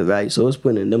 $8,000 worth of value? So it's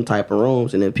putting in them type of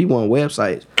rooms, and then people on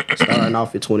websites starting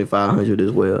off at $2,500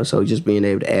 as well. So just being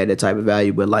able to add that type of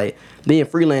value, but like being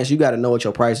freelance, you got to know what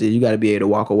your price is. You got to be able to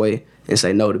walk away and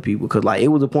say no to people, because like it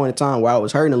was a point in time where I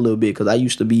was hurting a little bit, because I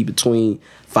used to be between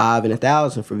 $5,000 and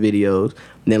 $1,000 for videos.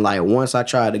 And then like once I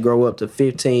tried to grow up to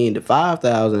 $15,000 to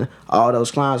 $5,000, all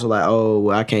those clients were like, oh,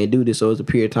 well, I can't do this. So it was a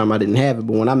period of time I didn't have it.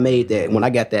 But when I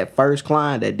got that first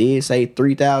client that did say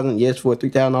 $3,000, yes, for a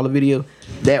 $3,000 video,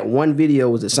 that one video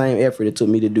was the same effort it took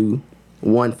me to do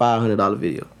one $500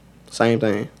 video. Same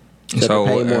thing. So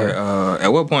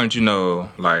at what point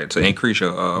like to increase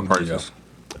your prices?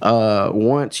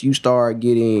 Once you start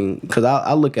getting, because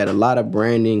I look at a lot of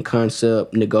branding,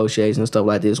 concept, negotiations, and stuff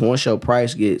like this. Once your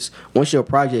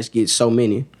projects get so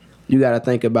many, you got to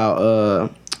think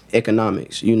about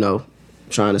economics.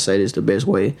 Trying to say this the best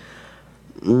way.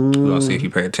 We're gonna see if you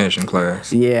pay attention,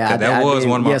 class. Yeah, that was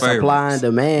one of my favorites. Supply and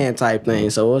demand type thing.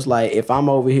 So it's like if I'm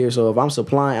over here, so if I'm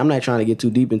supplying, I'm not trying to get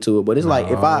too deep into it, but it's like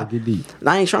if I get deep.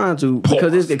 I ain't trying to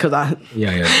because I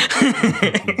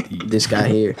this guy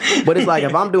here. But it's like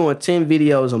if I'm doing 10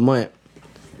 videos a month,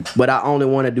 but I only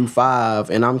want to do 5,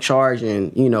 and I'm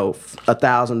charging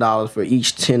 $1,000 for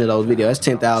each 10 of those videos. That's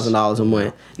 $10,000 a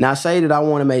month. Now say that I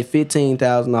want to make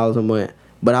 $15,000 a month,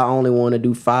 but I only want to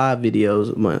do 5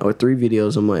 videos a month or 3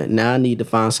 videos a month. Now I need to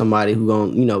find somebody who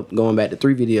going back to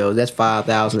 3 videos. That's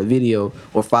 $5,000 a video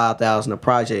or $5,000 a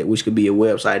project, which could be a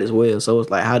website as well. So it's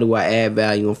like, how do I add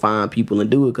value and find people and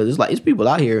do it? Because it's like, it's people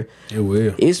out here. It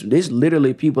will. It's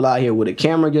literally people out here with a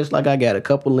camera, just like I got a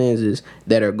couple lenses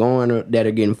that are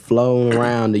getting flown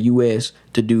around the U.S.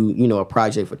 to do a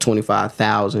project for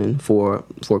 $25,000 for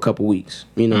a couple weeks.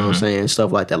 You know what I'm saying?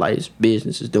 Stuff like that. Like it's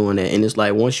businesses doing that, and it's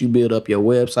like once you build up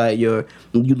your website, you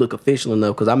look official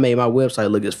enough. Because I made my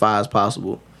website look as fine as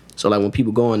possible. So like when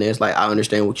people go in there, it's like I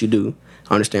understand what you do,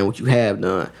 I understand what you have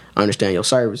done, I understand your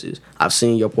services. I've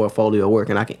seen your portfolio work,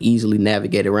 and I can easily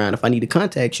navigate around. If I need to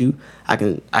contact you, I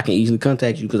can easily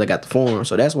contact you because I got the form.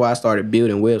 So that's why I started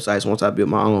building websites once I built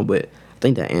my own. But I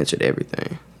think that answered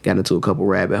everything. Got into a couple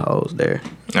rabbit holes there.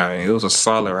 All right, it was a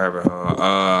solid rabbit hole.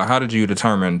 How did you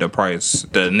determine the price,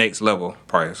 the next level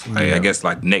price? I guess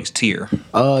like next tier.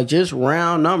 Just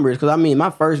round numbers, because I mean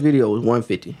my first video was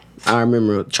 $150. I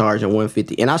remember charging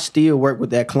 $150, and I still work with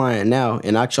that client now,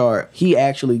 and I charge. He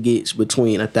actually gets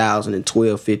between $1,000 and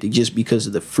 $1,250 just because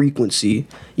of the frequency.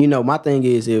 You know, my thing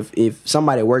is if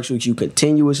somebody works with you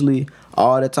continuously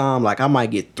all the time, like I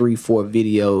might get 3-4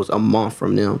 videos a month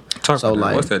from them. So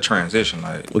like, what's that transition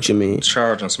like? What you mean?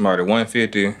 Charging somebody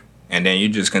 $150. And then you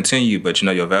just continue, but you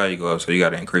know your value go up, so you got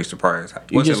to increase the price.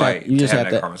 What's it like to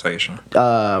have that conversation?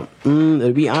 To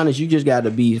be honest, you just got to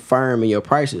be firm in your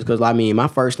prices. Because, I mean, my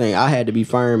first thing, I had to be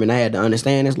firm and I had to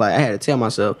understand. It's like I had to tell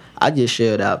myself, I just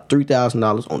shelled out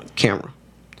 $3,000 on a camera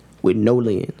with no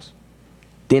lens.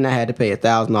 Then I had to pay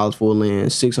 $1,000 for a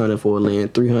lens, $600 for a lens,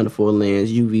 $300 for a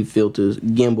lens, UV filters,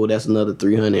 gimbal, that's another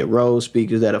 $300, Rode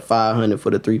speakers that are $500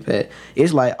 for the 3-pack.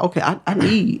 It's like, okay, I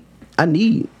need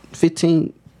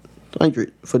 $1,500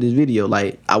 for this video.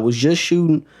 Like, I was just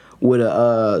shooting with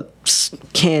a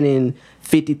Canon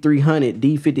 5300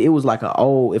 D50. It was like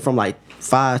from like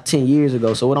 5-10 years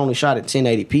ago, so it only shot at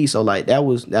 1080p. So like that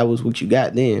was what you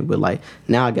got then. But like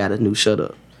now I got a new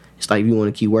setup. It's like if you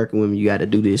want to keep working with me, you got to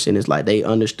do this. And it's like they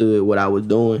understood what I was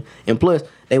doing, and plus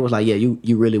they was like, yeah, you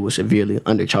really was severely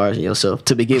undercharging yourself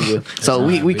to begin with. So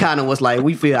we kind of was like,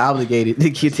 we feel obligated to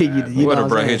continue. You what a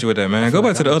bro hit you with that, man. Go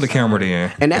back to the other camera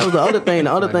then. And that was the other thing.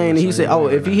 The other thing, he said, oh,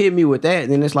 if he hit me with that,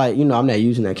 then it's like, you know, I'm not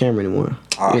using that camera anymore.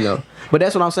 You know. But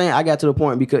that's what I'm saying. I got to the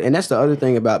point and that's the other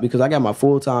thing because I got my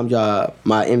full-time job,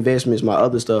 my investments, my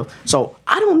other stuff. So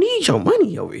I don't need your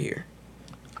money over here.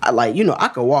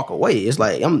 I could walk away. It's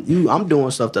like I'm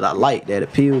doing stuff that I like, that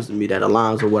appeals to me, that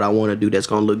aligns with what I want to do, that's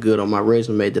gonna look good on my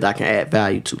resume, that I can add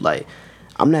value to. Like,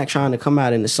 I'm not trying to come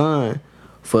out in the sun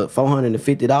for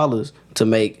 $450 to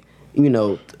make, you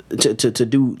know, to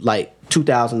do like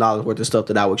 $2,000 worth of stuff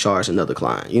that I would charge another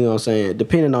client. You know what I'm saying?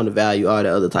 Depending on the value, all the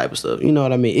other type of stuff. You know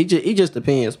what I mean? It just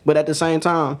depends. But at the same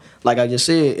time, like I just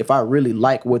said, if I really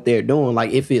like what they're doing,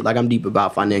 like I'm deep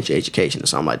about financial education or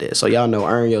something like that. So y'all know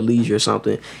Earn Your Leisure or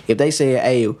something. If they say,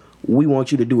 hey, we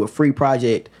want you to do a free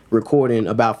project recording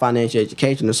about financial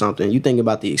education or something, you think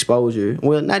about the exposure.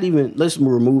 Well, not even, let's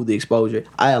remove the exposure.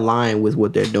 I align with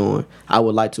what they're doing. I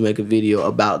would like to make a video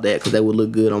about that because that would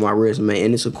look good on my resume,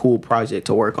 and it's a cool project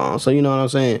to work on. So you know what I'm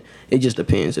saying? It just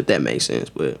depends, if that makes sense.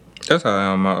 But that's how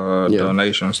I am my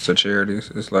donations to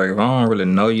charities. It's like, if I don't really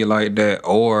know you like that,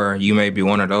 or you may be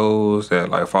one of those that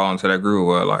like fall into that group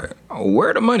where like,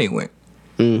 where the money went.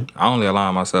 I only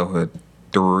align myself with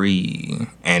 3,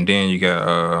 and then you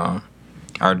got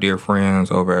our dear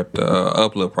friends over at the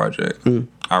Upload Project.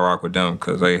 I rock with them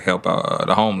because they help out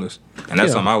the homeless, and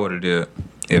that's something I would have did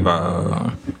if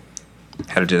I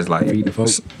had just like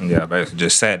basically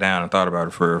just sat down and thought about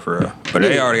it for real. But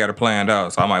they already got it planned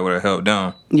out, so I might would have helped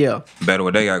them. Better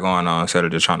what they got going on instead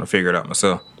of just trying to figure it out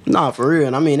myself. Nah, for real.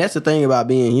 And I mean, that's the thing about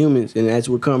being humans, and as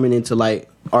we're coming into like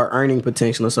our earning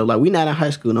potential and stuff, like we're not in high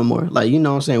school no more. Like, you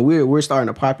know what I'm saying? We're starting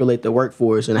to populate the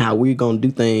workforce, and how we're gonna do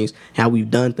things, how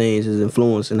we've done things is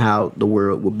influencing how the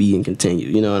world will be and continue.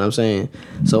 You know what I'm saying?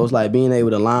 So it's like being able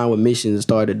to align with missions and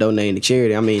start donating to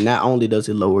charity. I mean, not only does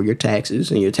it lower your taxes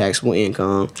and your taxable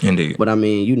income, indeed, but I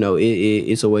mean, you know,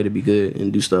 it's a way to be good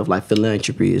and do stuff like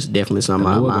philanthropy is definitely something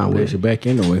I align with. You back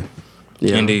anyway.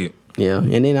 Yeah. Indeed. Yeah,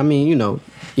 and then I mean, you know,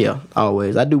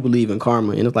 always. I do believe in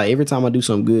karma, and it's like every time I do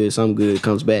something good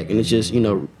comes back, and it's just, you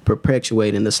know,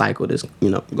 perpetuating the cycle that's, you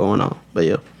know, going on. But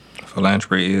yeah,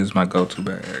 philanthropy is my go-to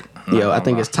bag. I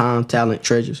think it's time, talent,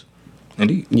 treasures.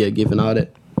 Indeed. Yeah, giving all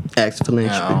that. Acts of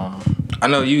philanthropy. I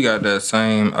know you got that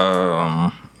same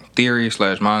theory /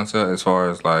 mindset as far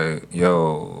as like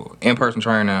in-person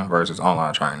training versus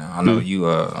online training. I know you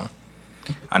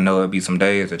I know it'd be some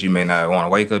days that you may not want to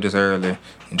wake up this early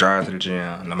and drive to the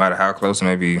gym, no matter how close it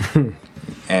may be,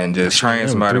 and just train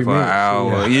somebody for an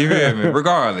hour. You feel me?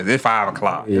 Regardless, it's 5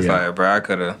 o'clock. It's like, bro, I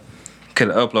could have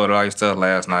uploaded all your stuff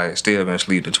last night, still been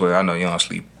asleep to 12. I know you don't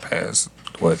sleep past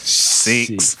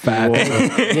 6, 5.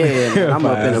 Yeah, I'm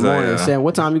up in the morning. Saying,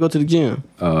 what time you go to the gym?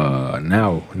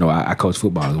 I coach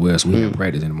football as well, so we have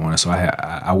practice in the morning. So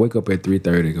I wake up at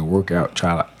 3:30, go work out,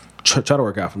 try to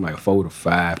work out from like 4 to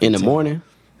 5 in the morning.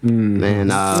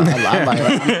 Man,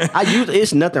 I use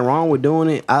it's nothing wrong with doing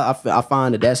it. I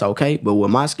find that that's okay. But with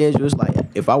my schedule, it's like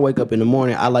if I wake up in the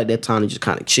morning, I like that time to just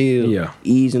kind of chill,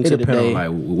 ease into the day. On,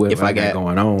 like, what if I got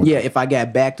going on. Yeah, if I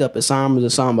got backed up assignments or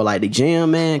something, but like the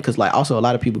gym, man, because like also a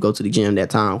lot of people go to the gym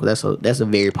that time because that's a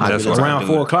very popular time. Around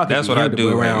 4 o'clock. That's what I do.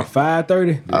 Around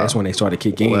 5:30. That's when they start to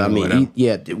kick in. Well, I mean,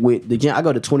 with the gym, I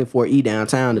go to 24E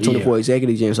downtown, the 24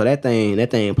 executive gym. So that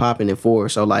thing popping at 4.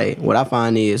 So like what I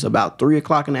find is about 3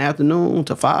 o'clock in the afternoon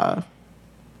to 5.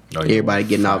 Everybody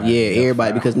getting off. Yeah,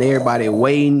 everybody because everybody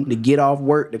waiting to get off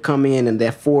work to come in and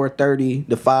that 4:30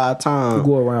 to 5 time. You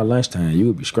go around lunchtime, you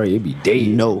would be straight. It'd be dead.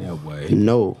 No.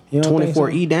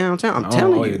 24E downtown. I'm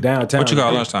telling you. Downtown. What you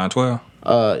got lunchtime? 12.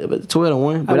 12 to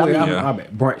 1. But I mean, I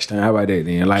bet brunch time. How about that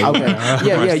then? Like, okay.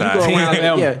 Yeah, you go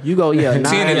around. Yeah, you go. 9,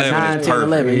 10,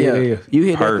 11. Yeah, you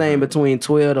hit that thing between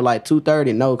 12 to like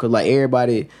 2:30. No, because like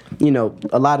everybody,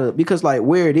 a lot of because like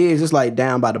where it is, it's like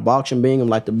down by the Box and Bingham,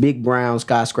 like the big brown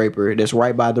skyscraper that's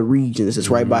right by the Regions. It's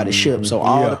right by the ship. So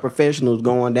all the professionals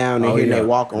going down there, and they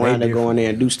walk around, they go in there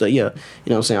and do stuff. Yeah, you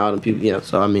know what I'm saying? All them people. Yeah.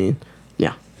 So I mean,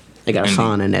 yeah, they got a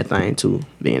sauna in that thing too.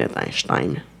 Being that thing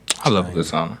steaming. I love a good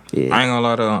sauna. Yeah. I ain't gonna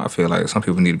lie though. I feel like some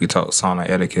people need to be taught sauna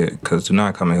etiquette because do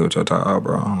not come in here with your towel,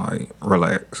 bro. Like,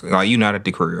 relax. Like, you not at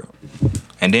the crib.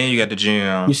 And then you got the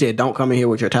gym. You said don't come in here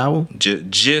with your towel?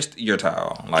 Just your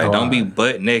towel. Like, don't be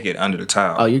butt naked under the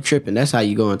towel. Oh, you're tripping. That's how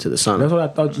you go into the sauna. That's what I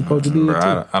thought you supposed to do.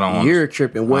 Bro, I don't want You're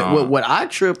tripping. What I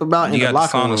trip about in the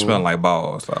locker room. You got the sauna smelling like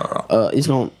balls. It's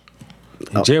going to...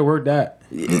 Jay worked that.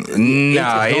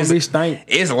 Nah,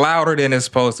 it's louder than it's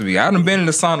supposed to be. I done been in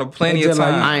the sauna plenty of times.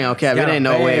 I ain't gonna cap. It ain't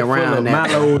no way around that.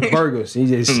 Milo burgers. He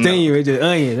just steam. It's just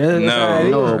onion.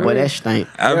 No, but that stink.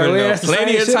 I've been there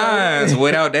plenty of times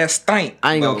without that stink.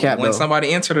 I ain't gonna cap. When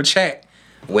somebody enter the chat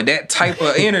with that type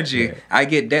of energy, I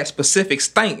get that specific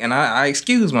stink, and I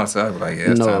excuse myself. Like,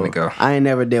 yeah, it's time to go. I ain't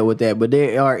never dealt with that, but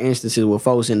there are instances where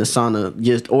folks in the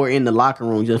sauna or in the locker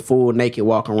room just full naked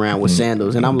walking around with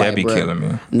sandals, and I'm like, that be killing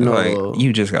me. No, like,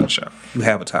 you just got a shower. You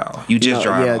have a towel. You just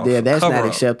dry off. Yeah, that's Cover not up.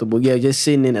 acceptable. Yeah, just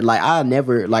sitting in it. Like, I'm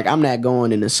not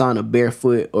going in the sauna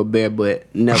barefoot or bare butt.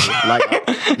 Never.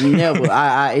 Like, never.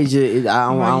 I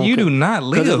don't. You do not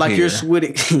live here. It's like here. you're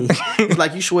sweating. It's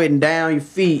like you sweating down your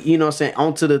feet. You know what I'm saying?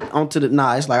 Onto the.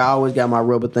 Nah, it's like I always got my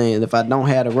rubber thing. If I don't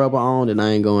have the rubber on, then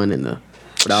I ain't going in there.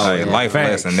 Hey, life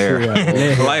lesson there.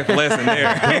 Life lesson there.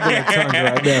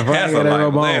 That's a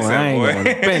life lesson, boy.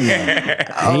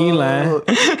 I ain't lying.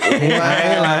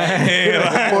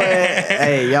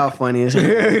 Hey, y'all funny as hell.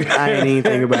 I ain't even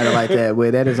think about it like that,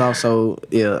 but that is also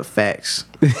facts.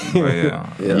 But yeah,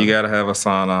 you gotta have a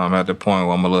sauna. I'm at the point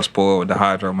where I'm a little spoiled with the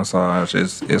hydro massage.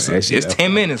 It's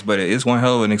 10 minutes, but it's one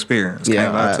hell of an experience.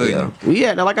 Can't lie to you. We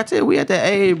had, like I said, we at that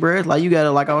age, bro. Like you gotta,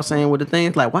 like I was saying with the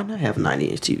things, like why not have a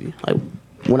 90-inch TV? Like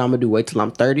what I'm gonna do? Wait till I'm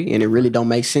 30, and it really don't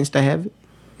make sense to have it.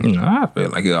 I feel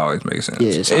like it always makes sense.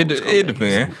 Yeah, it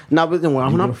depends. No, but then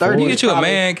when I'm 30, you get you a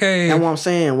man cave. That's what I'm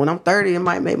saying. When I'm 30, it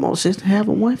might make more sense to have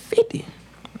a 150.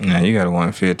 Nah, you got a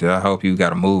 150. I hope you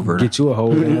got a mover. Get you a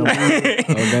whole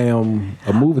damn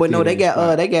a movie. But no, they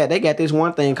got this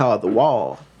one thing called the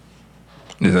Wall.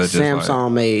 Is that just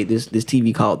Samsung made this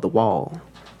TV called the Wall.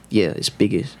 Yeah, it's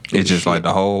biggest. It's just like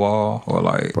the whole wall, or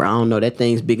like. Bro, I don't know. That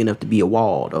thing's big enough to be a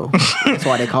wall, though. That's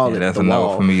why they call it that's the a no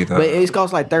wall. for me, though. But it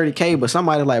costs like $30K. But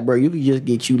somebody like, bro, you could just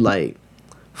get you like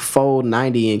 4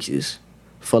 90 inches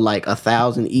for like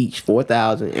 1,000 each,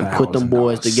 4,000, and put them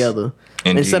boys together.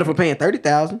 Instead of paying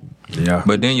 30,000. Yeah.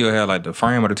 But then you'll have like the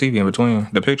frame of the TV in between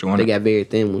the picture one. They got very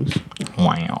thin ones.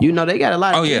 Wow. You know they got a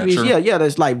lot of TVs. True. Yeah,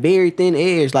 that's like very thin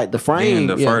edge, like the frame. And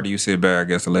the further you sit back, I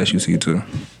guess the less you see too.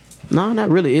 No, not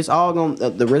really. It's all gonna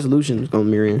the resolution is gonna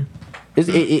mirror in.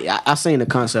 I seen the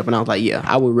concept and I was like, yeah,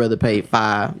 I would rather pay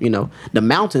 5. The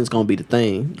mountain's gonna be the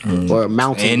thing, or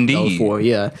mountain. Indeed. For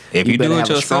yeah. If you do it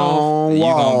yourself,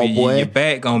 your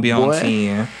back gonna be on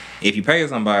 10. If you pay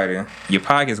somebody, your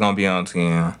pocket's gonna be on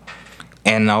 10.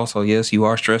 And also, yes, you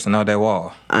are stressing out that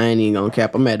wall. I ain't even gonna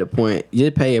cap. I'm at the point.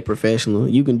 Just pay a professional.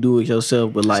 You can do it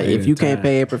yourself, but like if you can't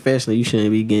pay a professional, you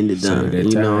shouldn't be getting it done.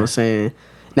 You know what I'm saying?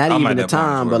 Not even the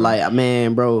time, but like,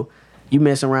 man, bro, you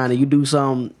mess around and you do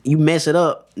something, you mess it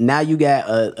up. Now you got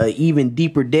a even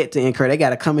deeper debt to incur. They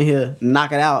got to come in here,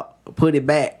 knock it out, put it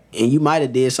back, and you might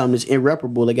have did something that's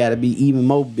irreparable. They got to be even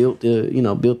more built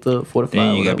up for the fire.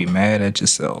 Then you got to be mad at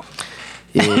yourself.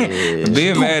 Yeah.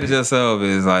 Being mad at yourself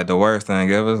is like the worst thing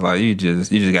ever. It's like you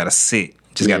just got to sit.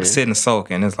 Just got to sit and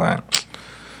soak, and it's like,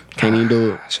 can't even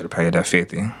do it. I should have paid that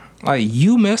 $50. Like,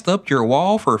 you messed up your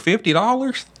wall for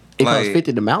 $50? It costs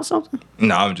 $50 to mount something?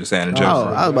 No, I'm just saying in general. Oh,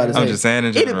 I was about to say. I'm just saying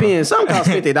in general. It depends. Some cost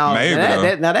 $50.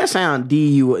 Maybe, now that sounds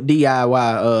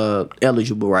DIY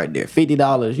eligible right there.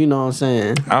 $50, you know what I'm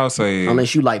saying? I would say.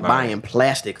 Unless you like buying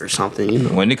plastic or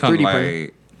something. When it comes to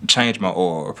like change my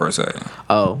oil per se.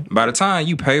 Oh. By the time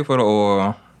you pay for the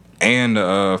oil and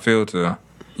the filter,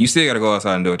 you still got to go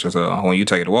outside and do it yourself. When you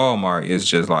take it to Walmart, it's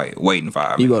just like waiting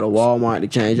 5 minutes. You go to Walmart to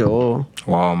change your oil?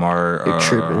 Walmart. You're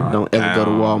tripping. Don't ever go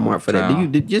to Walmart for that.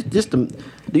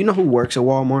 Do you know who works at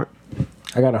Walmart?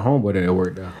 I got a homeboy that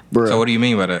worked there. Bruh, so what do you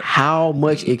mean by that? How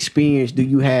much experience do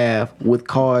you have with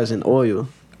cars and oil?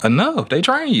 Enough. They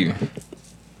train you.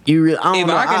 You really, I don't If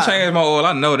know. I can change my oil,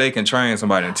 I know they can train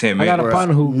somebody in 10 I minutes. got a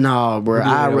partner who. No, bro. do that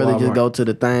I'd at rather just Walmart. go to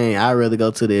the thing. I'd rather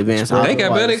go to the advanced. They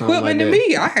got auto better or something equipment like than that.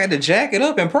 me. I had to jack it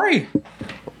up and pray.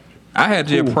 I had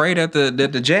to just pray that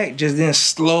the jack just then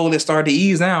slowly start to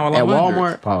ease down while At I'm under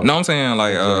Walmart? it. No, I'm saying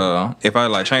like if I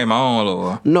like change my own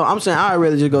oil. No, I'm saying I'd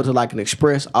rather just go to like an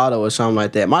express auto or something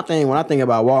like that. My thing when I think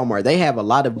about Walmart, they have a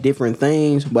lot of different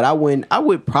things, but I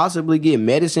would possibly get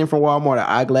medicine from Walmart or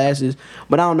eyeglasses.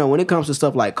 But I don't know when it comes to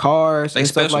stuff like cars They and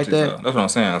stuff like specialties that. though. That's what I'm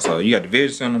saying. So you got the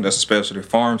vision center, that's a specialty.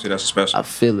 Pharmacy, that's a specialty. I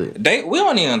feel it. We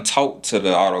don't even talk to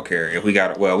the auto care if we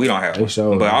got it. Well, we don't have They one.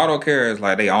 sure But do. auto care is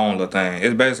like they own the thing.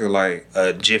 It's basically like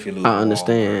a Jiffy Lube. I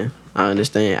understand.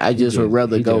 I just would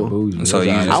rather He just go. bougie. So you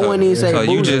That's just, I wouldn't even say so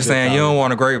you bougie. just saying you don't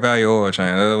want a great value oil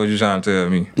change. That's what you trying to tell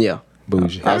me. Yeah,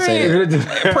 bougie. I say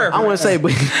that. I wouldn't say,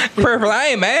 but Perfect. I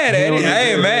ain't mad at it. I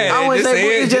ain't mad. I wouldn't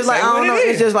say. It's just like I don't know.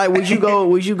 It's just like would you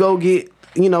go get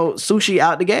sushi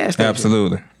out the gas station?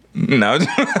 Absolutely. No,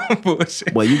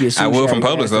 bullshit. Well, you get sushi. I would at from the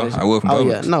Publix gas though. station. I would from Oh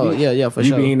Publix. yeah, for You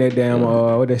sure. be eating that damn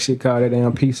what that shit called, that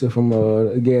damn pizza from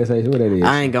the gas station. What that is?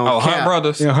 I ain't gonna. Oh, cap. Hunt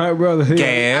Brothers. Yeah, Hunt Brothers.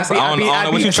 Gas. I don't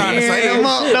know what you trying to say. I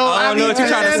don't know what you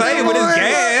trying to say, but it's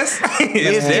gas.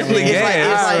 It's definitely it's like-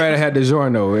 gas. I'd rather have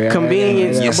DiGiorno. Yeah.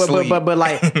 Convenience, You sleep. but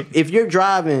like if you're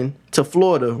driving to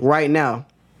Florida right now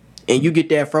and you get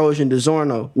that frozen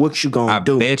DiGiorno, what you gonna I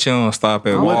do? bet you don't stop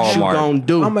at What you Walmart. gonna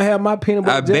do? I'm gonna have my peanut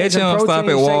butter. I bet jellies you and don't stop at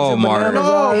protein shakes and Walmart. bananas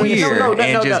all No, week. here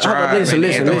and just drive Listen.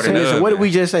 and throw it in the What did oven. we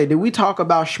just say? Did we talk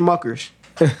about Schmuckers?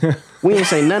 We ain't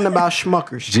say nothing about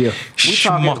Schmuckers. Jif.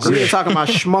 We ain't talking about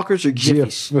Schmuckers or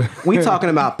Jiffies. Jif. We talking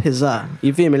about pizza.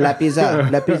 You feel me? La pizza,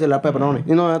 la pepperoni.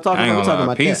 You know what I'm talking I ain't about? We talking gonna lie,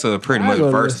 about pizza that. pretty I much go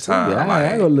to versatile. Little Caesars.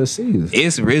 I go to Like, Little Caesars.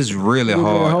 it's really hard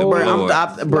to whole- blow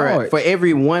it. Bruh, for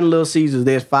every one Little Caesars,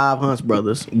 there's 5 Hunts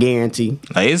Brothers, guarantee.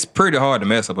 Like, it's pretty hard to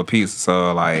mess up a pizza.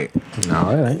 So like, No,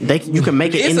 it ain't. You can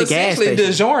make it it's in the gas essentially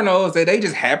station. DiGiorno's that they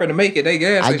just happen to make it they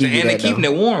gas I station give you and they that, keeping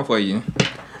though. it warm for you.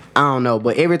 I don't know,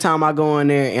 but every time I go in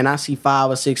there and I see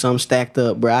 5 or 6 of them stacked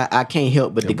up, bro, I can't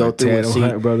help but to go through and see.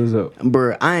 Hunt Brothers up.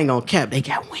 Bro, I ain't gonna cap. They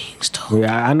got wings too.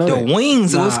 Yeah, I know The that.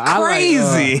 wings was I like,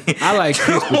 crazy. I like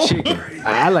crispy chicken.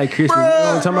 I like crispy. You know what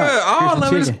I'm talking Bruh, all about?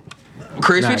 of it is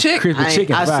Crispy chicken. crispy Nah,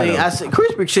 chicken. crispy chicken. I see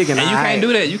crispy chicken. And you can't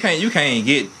do that. You can't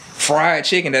get fried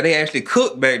chicken that they actually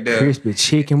cook back there Crispy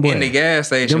chicken, boy. in the gas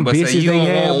station. Them But say biscuits you they don't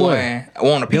had, want boy.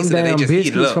 want a Them pizza that they damn just heat it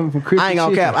biscuits up. from crispy I ain't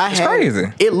gonna chicken. cap. I It's had crazy.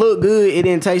 It looked good. It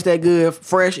didn't taste that good.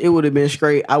 Fresh. It would have been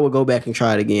straight. I would go back and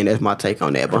try it again. That's my take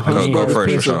on that. But Hunt's Go Brothers first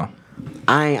for pizza, sure.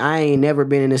 I ain't never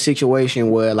been in a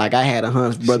situation where like I had a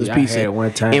Hunt's Brothers I pizza had it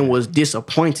one time. and was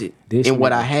disappointed This in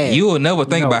what nigga- I had. You will never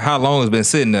think No. about how long it's been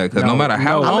sitting there because no No, matter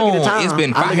how no. I look long at the time. it's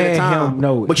been I look fine. at the had time. him-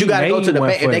 no, but you he gotta go made to the one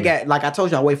back. If for they me. got like I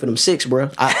told you, I wait for them 6, bro.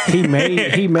 He made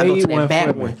I go to one that back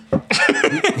for me.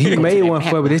 one. He made one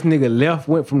for me. This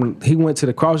nigga went to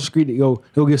the cross the street to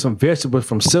go get some vegetables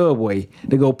from Subway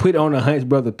to go put on a Hunt's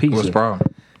Brother pizza. What's the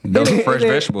problem? Those are fresh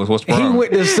vegetables. What's the problem? He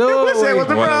went to Subway. What's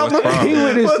the What- problem? what's the He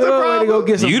went to What's the Subway to go problem?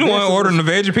 get some You the one vegetables. ordering the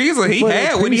veggie pizza. He For the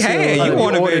had what he pizza. had. You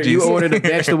wanted veggies. You ordered a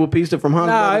vegetable pizza from Hunt's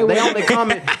Nah, Brothers. it They was- only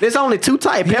come in. There's only 2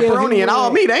 types: Yeah, pepperoni he and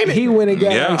all went- meat, ain't it? He went and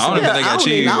got Yeah, like I some, don't even think they got I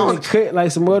cheese. don't and cut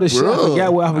like some other shit. I Bruh.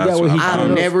 forgot what That's he what cut. I've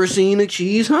up. never seen a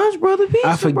cheese Hunt's Brother pizza.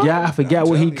 I forgot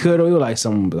what he cut up. It was like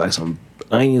some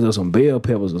onions or some bell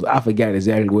peppers. I forgot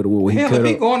exactly what he Hell, cut if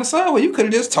he up. going to Subway, you could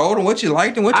have just told him what you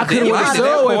liked and what you I coulda didn't went like. to At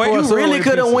that Subway point, for a you Subway really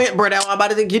could have pizza. went, bro. I'm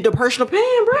about to get the personal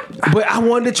pan, bro. But I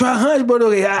wanted to try Hunt's Brother.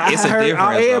 I It's a heard difference,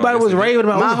 though. everybody It's was a raving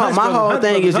about My whole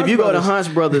thing is if you go to Hunt's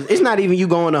Brothers, it's not even you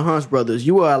going to Hunt's Brothers.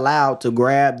 You are allowed to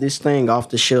grab this thing off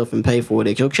the shelf and pay for it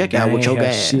at your checkout with your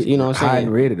gas. You know what I'm I saying?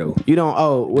 ain't ready though. You don't.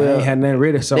 Oh I well. ain't had nothing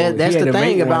ready. So That's he had the to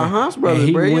thing make about one. Hunt's And Brothers,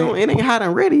 he bro. went- It ain't hot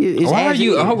and ready. It's Why are as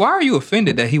you? it is. Why are you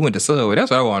offended that he went to Subway? That's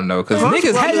what I want to know. Because Hunt's niggas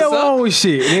Brothers Have hate your Subway. own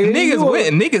shit.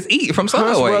 Niggas eat from Hunt's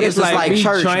Subway. Brothers It's is like, like me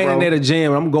church, training bro. at a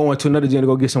gym. I'm going to another gym to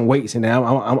go get some weights, and then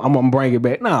I'm gonna bring it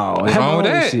back. No, What's have wrong with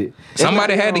your own that? shit.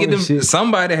 Somebody had to get them. Shit.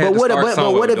 Somebody had But to what, start but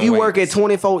somewhere what with if you them work at weights.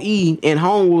 24E in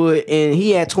Homewood and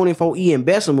he had 24E in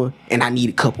Bessemer and I need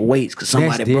a couple weights because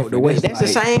somebody broke the different. weight? That's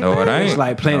That's the like- same No, it thing. ain't. It's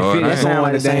like Planet No, it Fitness ain't. Sound going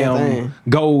like to the same damn thing.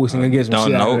 goals and get some Don't-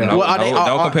 shit out of no, there. no. Well,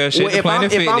 don't compare shit to if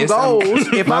Planet if I'm Fitness. goals,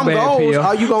 if My I'm bad, goals, P.O.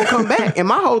 are you gonna come back? And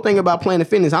my whole thing about Planet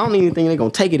Fitness, I don't even think they're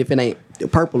gonna take it if it ain't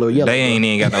purple or yellow. They ain't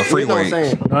even got no free You know what I'm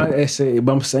weights. saying? No, that's it.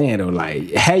 But I'm saying though,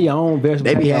 like, have your own vegetables.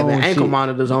 They be have your having own ankle shit.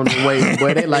 monitors on the way,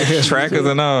 but they like Trackers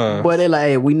and all. But they like,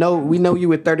 hey, we know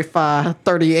you at 35,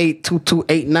 38,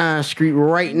 2289 Street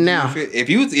right now. If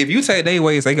you take their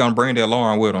weights, they gonna bring the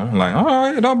alarm with them. Like, all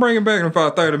right, don't bring it back in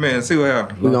about 30 minutes. See what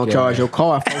happens. We gonna charge your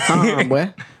car 4 times,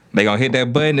 boy. They gonna hit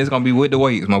that button. It's gonna be with the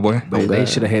weights, my boy. They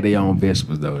should have had their own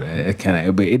vegetables though. That kind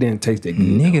of, but it didn't taste that good.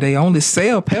 Nigga, they only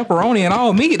sell pepperoni and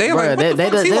all meat. They like, what the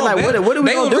fuck? What are we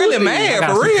they gonna was do? really mad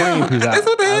for real. That's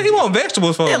what the hell he want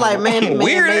vegetables for. They're like, man,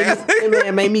 weird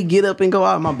man made me get up and go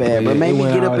out. My bad, but made me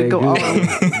get up and go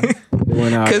out.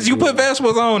 Because you put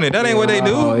vegetables on it. That ain't what they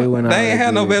do. They ain't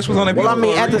have no vegetables on it. Well, I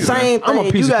mean, at the same thing, I'm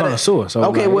a pizza connoisseur. So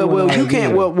okay, well, you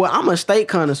can't. Well, I'm a steak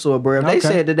connoisseur, bro. If they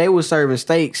said that they were serving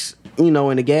steaks, in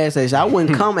the gas station, I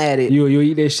wouldn't come at it. You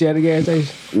eat that shit at the gas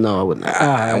station? No, I would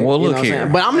not. Well, look here.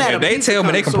 But I'm not. If they tell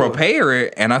me they can prepare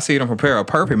it, and I see them prepare a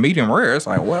perfect medium rare, it's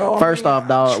like, well. First off,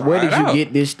 dog, where did you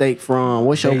get this steak from?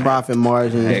 What's your profit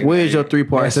margin? Where's your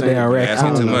 3-part? That's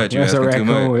asking too much. You asking too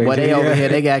much. Well, they over here,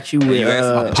 they got you with.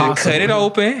 Just cut it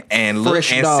open and look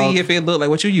and see if it look like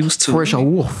what you used to. Fresh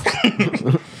wolf.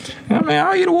 I mean,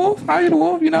 I'll eat a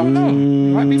wolf. You never know.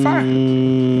 Might be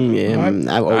fine. Yeah,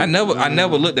 I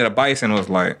never looked at a bison and was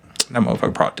like, that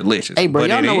motherfucker probably delicious. Hey, bro,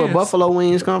 y'all know where buffalo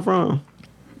wings come from?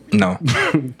 No.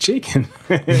 Chicken.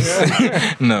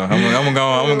 No, I'm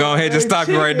gonna go ahead and just stop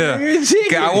you right there.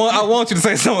 I want you to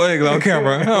say something ugly on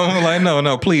camera. I'm like,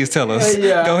 no, please tell us.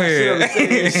 Go ahead.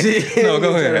 No,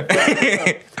 go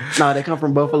ahead. No, they come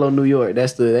from Buffalo, New York.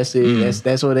 That's it.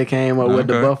 That's where they came up with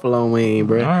the buffalo wing,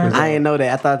 bro. Right. I didn't know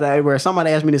that. I thought that, bro.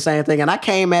 Somebody asked me the same thing, and I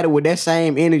came at it with that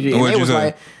same energy. And What'd you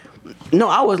say? No,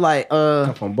 I was like,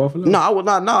 come from Buffalo? No, I was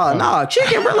no,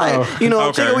 chicken, bro. Like,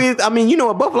 chicken wings. I mean,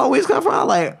 where buffalo wings come from? I'm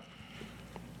like,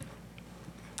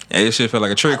 yeah, this shit feel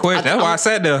like a trick question. That's why I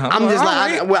sat there. I'm just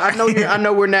like, I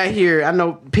know we're not here. I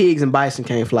know pigs and bison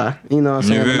can't fly. You know what I'm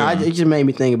saying? Yeah. It just made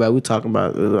me think about. We talking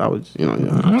about. I was,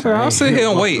 Okay, I'll sit here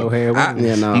and wait.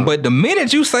 But the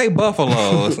minute you say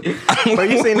buffaloes, bro,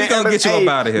 you seen we gonna get you up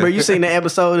out of here. Bro, you seen the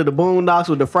episode of the Boondocks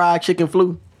with the fried chicken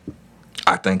flu?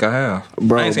 I think I have.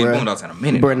 Bro, I ain't seen Boondocks in a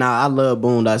minute. Bro, I love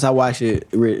Boondocks. I watch it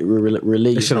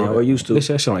religiously, or used to. This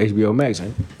shit on HBO Max,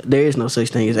 ain't it? There is no such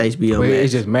thing as HBO Max.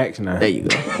 It's just Max now. There you go.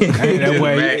 That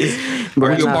way.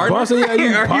 Are you a partner? Are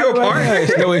you a partner?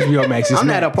 It's no HBO Max. I'm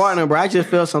not a partner, bro. I just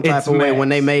felt some type of way when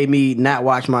they made me not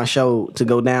watch my show to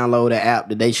go download an app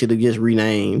that they should have just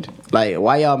renamed. Like,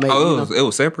 why y'all make it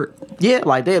was separate? Yeah,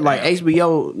 like that. Like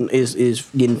HBO is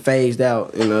getting phased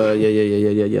out. And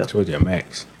yeah. Towards your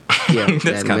Max. Yeah,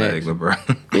 that's kind of ugly, bro.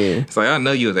 Yeah, it's like I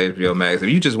know you was HBO Max. If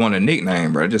you just want a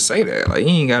nickname, bro, just say that. Like you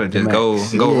ain't gotta just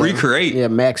go recreate. Yeah,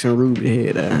 Max and Ruby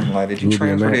head. Like did you Ruby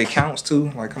transfer the accounts too?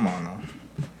 Like come on now.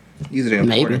 These are the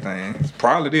important things.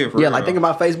 Probably did for real. Like think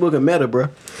about Facebook and Meta, bro.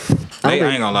 I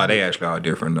ain't gonna lie, they actually are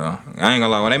different though. I ain't gonna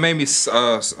lie, when they made me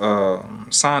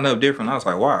sign up different, I was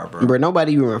like, why, bro? Bro,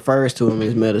 nobody even refers to them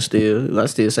as Meta still. I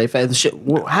still say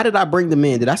Facebook. How did I bring them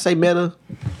in? Did I say Meta?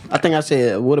 I think I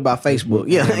said, what about Facebook?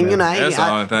 Yeah, that's the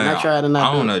only thing.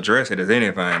 I don't address it as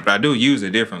anything, but I do use it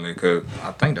differently because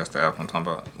I think that's the app I'm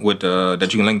talking about. With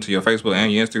that you can link to your Facebook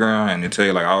and your Instagram and it tell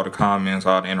you like all the comments,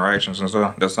 all the interactions and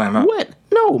stuff. That's the same app. What?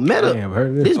 No, Meta.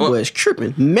 This boy is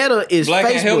tripping. Meta is Black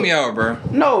Facebook. Hand, help me out, bro.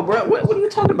 No, bro. What are you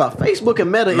talking about? Facebook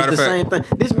and Meta is the same thing.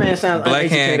 This man sounds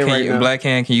uneducated right now. Black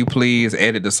Hand, can you please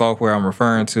edit the software I'm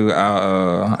referring to?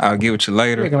 I'll get with you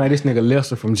later. Looking like this nigga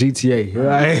Lester from GTA.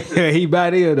 Right? He by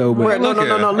there though. But no.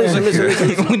 Listen.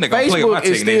 Facebook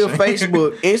is still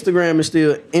Facebook. Instagram is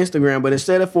still Instagram. But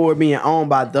instead of it being owned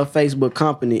by the Facebook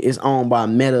company, it's owned by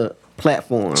Meta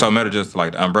platform. So Meta just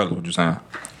like the umbrella. What you saying?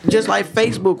 Just like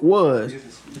Facebook was.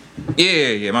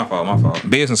 Yeah, my fault.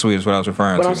 Business Suite is what I was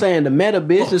referring to. But I'm saying the Meta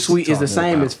Business Suite is the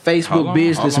same as Facebook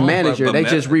Business Manager. They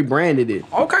just rebranded it.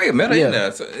 Okay, Meta in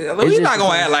there. So, we're not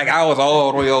going to act like I was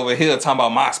all the way over here talking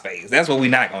about MySpace. That's what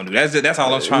we're not going to do. That's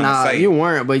all I'm trying to say. You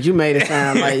weren't, but you made it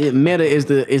sound like Meta is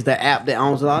the app that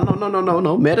owns it all.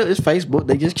 No. Meta is Facebook.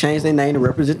 They just changed their name to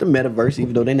represent the metaverse,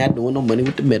 even though they're not doing no money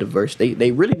with the metaverse.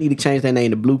 They really need to change their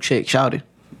name to Blue Check Shouted.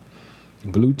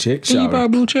 Blue Check Shouted. Can you buy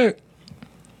Blue Check?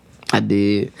 I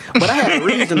did, but I had a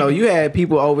reason though. You had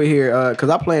people over here because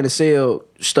I plan to sell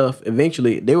stuff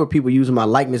eventually. There were people using my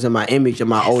likeness and my image and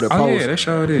my older posts. Yeah, that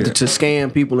sure did. To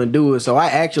scam people and do it. So I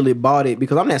actually bought it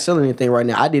because I'm not selling anything right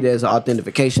now. I did it as an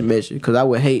authentication measure because I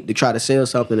would hate to try to sell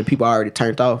something that people already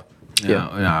turned off.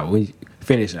 Yeah, we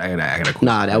finished. I got a question.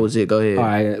 Nah, that was it. Go ahead. All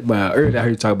right, but earlier I heard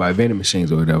you talk about vending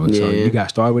machines or whatever. Yeah. So you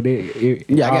got started with it?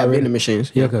 Yeah, I got vending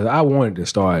machines. Yeah, because I wanted to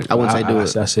start. I wouldn't say do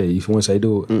it. I said you wouldn't say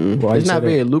do it. Well, it's not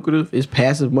very lucrative. It's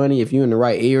passive money if you're in the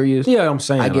right areas. Yeah, I'm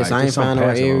saying. I guess I ain't finding the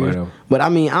right areas. But I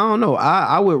mean, I don't know.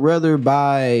 I would rather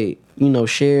buy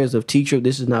shares of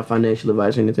This is not financial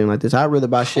advice or anything like this. I'd rather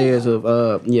buy shares of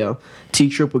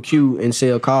TQQQ and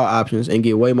sell call options and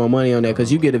get way more money on that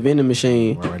because you get a vending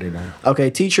machine. Write it down.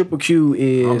 Okay, TQQQ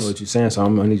is. I don't know what you're saying, so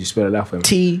I'm gonna need you to spell it out for me.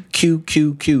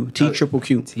 TQQQ.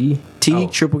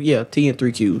 TQQQ. T and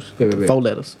 3 Q's. Wait. 4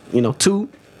 letters.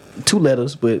 Two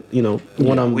letters, but one of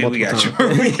them. We got you.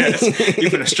 We got you. You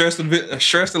finna stress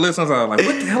the listeners out. Like,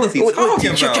 what the hell is he talking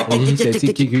about? He said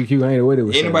TQQQ ain't what it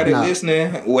was. Anybody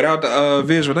listening without the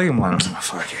visual, they can like, oh,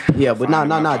 fuck it. Yeah, but no.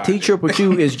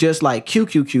 TQQQ is just like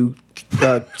QQQ.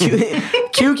 I'm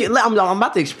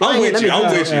about to explain. I'm with you.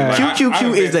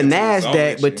 QQQ is the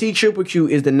NASDAQ, but TQQQ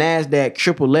is the NASDAQ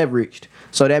triple leveraged.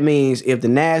 So that means if the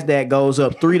NASDAQ goes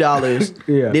up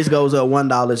 $3, this goes up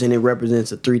 $1, and it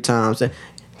represents a 3 times.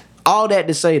 All that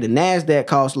to say, the NASDAQ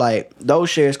costs those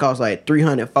shares cost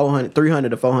 $300 to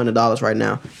 $400 right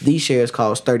now. These shares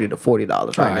cost $30 to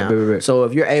 $40 right now. Right. So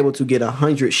if you're able to get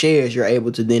 100 shares, you're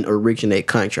able to then originate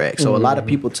contracts. So a lot of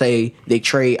people say they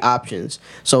trade options.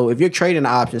 So if you're trading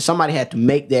options, somebody had to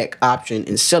make that option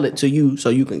and sell it to you so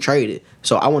you can trade it.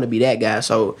 So I want to be that guy.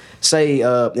 So say,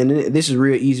 and this is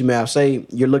real easy math. Say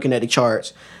you're looking at the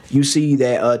charts. You see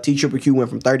that TQQQ went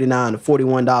from $39 to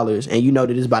 $41, and you know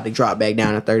that it's about to drop back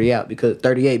down to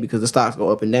 38 because the stocks go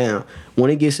up and down.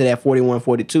 When it gets to that 41,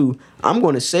 42, I'm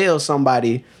going to sell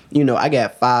somebody. I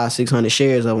got 500-600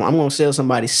 shares of them. I'm going to sell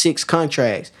somebody 6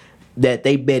 contracts that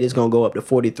they bet it's going to go up to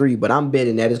 43, but I'm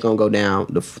betting that it's going to go down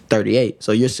to 38.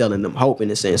 So you're selling them hope in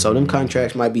a sense. So them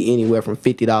contracts might be anywhere from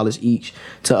 $50 each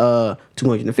to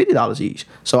 $250 each.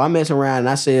 So I'm messing around and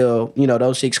I sell,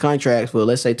 those 6 contracts for,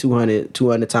 let's say 200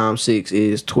 times 6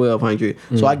 is 1,200.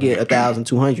 So I get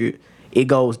 1,200. It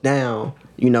goes down.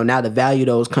 Now the value of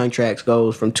those contracts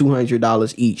goes from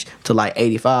 $200 each to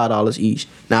 $85 each.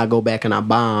 Now I go back and I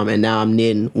buy them, and now I'm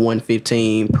netting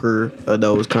 $115 per of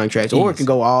those contracts. Or it can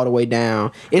go all the way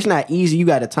down. It's not easy. You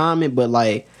got to time it, but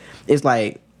it's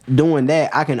doing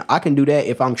that. I can do that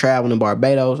if I'm traveling in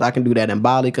Barbados. I can do that in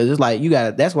Bali because it's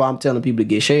that's why I'm telling people to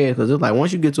get shares because it's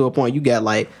once you get to a point you got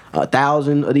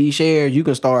 1,000 of these shares, you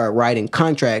can start writing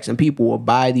contracts and people will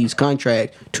buy these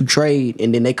contracts to trade,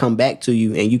 and then they come back to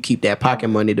you and you keep that pocket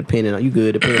money depending on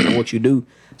what you do.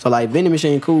 So vending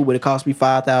machine cool, but it cost me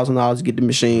 $5,000 to get the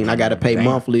machine. I got to pay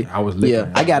monthly.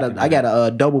 I got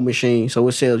a double machine, so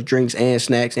it sells drinks and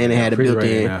snacks, and it had a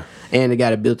built-in. And it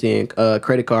got a built-in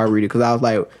credit card reader because I was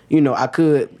like, I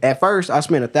could. At first, I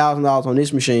spent $1,000 on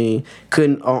this machine.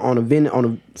 Couldn't on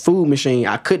a food machine.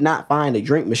 I could not find a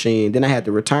drink machine. Then I had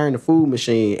to return the food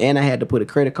machine, and I had to put a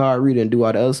credit card reader and do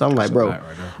all the other stuff. I'm like, bro, I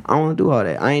don't want to do all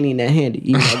that. I ain't even that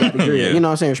handy. I got the grid. You know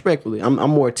what I'm saying? Respectfully, I'm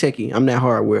more techie. I'm not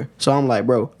hardware. So I'm like,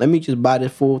 bro, let me just buy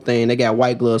this full thing. They got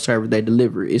white glove service. They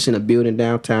deliver it. It's in a building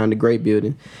downtown, the great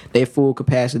building. They full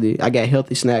capacity. I got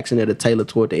healthy snacks in there to tailor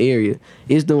toward the area.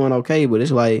 It's doing okay, but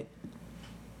it's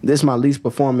this is my least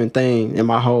performing thing in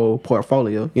my whole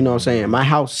portfolio. You know what I'm saying? My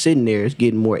house sitting there is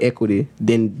getting more equity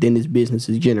than this business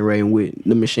is generating with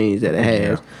the machines that it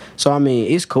has. Yeah. So,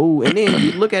 it's cool. And then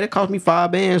you look at it, cost me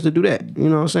 $5 to do that. You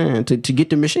know what I'm saying? To get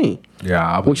the machine.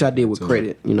 Yeah. Which I did with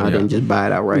credit. I didn't just buy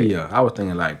it outright. Yeah. I was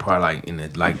thinking probably in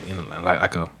around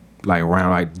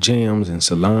gyms and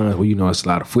salons where it's a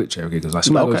lot of foot traffic because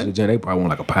somebody goes to the gym, they probably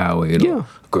want a Powerade or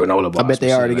granola bar. I bet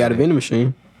they already got a vending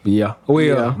machine. Yeah.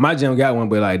 Well, my gym got one,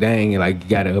 but they ain't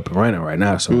got it up and running right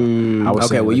now. So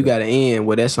you got an end.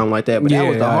 Well, that's something like that. But that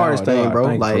was the hardest thing,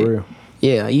 bro.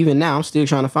 Yeah, even now I'm still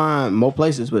trying to find more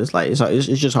places, but it's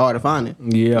just hard to find it.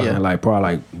 Yeah. And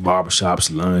probably barbershops,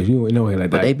 salons, that.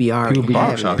 But they be already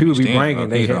people be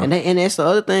bringing and that's the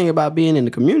other thing about being in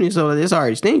the community, so it's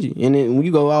already stingy. And then when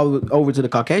you go over to the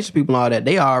Caucasian people and all that,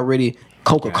 they already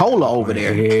Coca-Cola over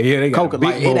there. Yeah, they got Coca.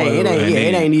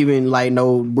 It ain't even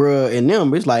no bruh in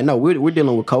them. It's no, we're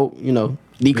dealing with Coke.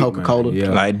 The Coca-Cola.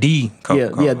 Yeah. The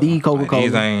Coca-Cola. Yeah, the Coca-Cola.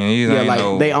 These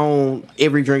ain't they own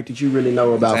every drink that you really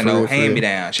know about. Ain't no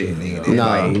hand-me-down shit.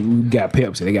 No, we got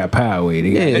Pepsi. They got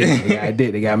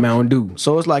Powerade. They got Mountain Dew.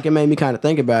 So it's it made me kind of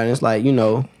think about it. It's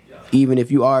even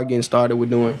if you are getting started with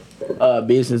doing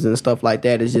business and stuff like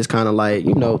that, it's just kind of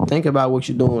think about what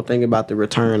you're doing, think about the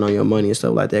return on your money and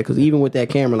stuff like that. Because even with that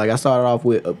camera, I started off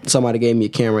with somebody gave me a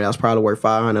camera that was probably worth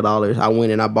 $500. I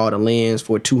went and I bought a lens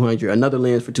for $200, another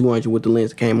lens for $200 with the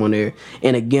lens that came on there,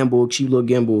 and a gimbal, cheap little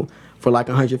gimbal for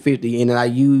 $150, and then I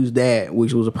used that,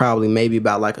 which was probably maybe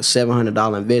about a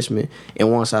 $700 investment.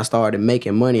 And once I started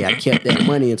making money, I kept that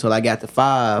money until I got to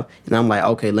 5, and I'm like,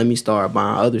 okay, let me start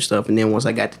buying other stuff. And then once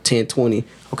I got to 10, 20,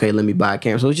 okay, let me buy a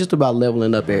camera. So it's just about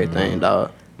leveling up everything,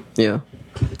 dog. Yeah.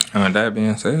 And that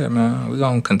being said, man, we're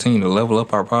gonna continue to level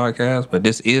up our podcast, but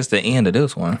this is the end of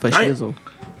this one. For shizzle.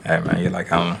 Hey man, you're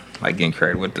like I'm like getting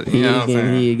credit with the. You know what I'm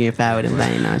saying? He getting fired with them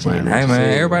thing now. Hey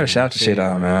man, everybody shout the shit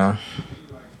out, man.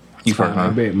 You first, I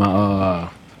man. bet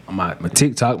my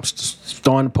TikTok, I'm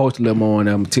starting to post a little more on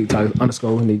them. TikTok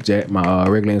 _ Nick Jack. My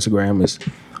regular Instagram is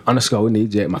 _ Nick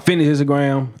Jack. My fitness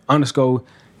Instagram _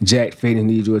 Jack Fitness.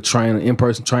 Need you a trainer,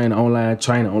 in-person trainer, online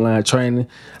training.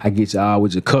 I get you all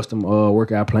with your custom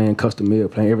workout plan, custom meal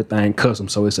plan, everything custom.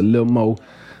 So it's a little more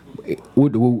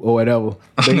woot the woot or whatever.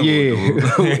 But yeah,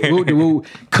 woot the woot,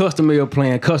 custom meal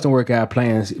plan, custom workout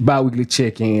plans, bi-weekly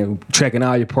check-in, tracking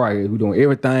all your progress. We're doing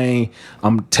everything.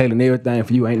 I'm tailoring everything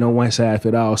for you. Ain't no one size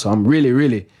fit all. So I'm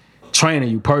really training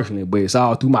you personally, but it's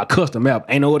all through my custom app.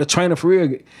 Ain't no other trainer for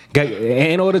real.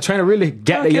 Ain't no other trainer really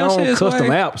got their own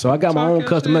custom app. So I got my own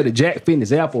custom app, the Jack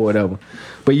Fitness app or whatever.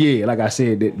 But yeah, like I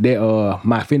said, that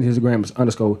my fitness Instagram is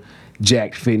 _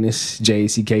 Jack Fitness,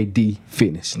 JCKD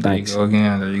Fitness. Thanks. There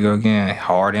you go again.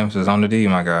 Hard emphasis on the D,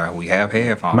 my guy. We have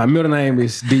headphones. My middle name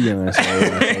is Dion,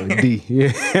 so D.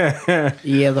 Yeah.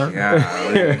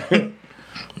 Yeah.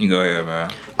 You go ahead,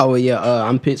 man. Oh yeah,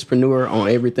 I'm Pitspreneur on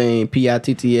everything.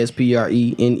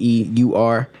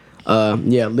 PITTSPRENEUR.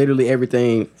 Yeah, literally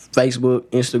everything. Facebook,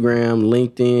 Instagram,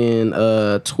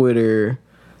 LinkedIn, Twitter,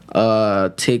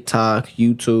 TikTok,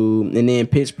 YouTube, and then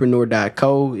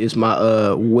pitspreneur.co is my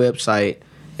website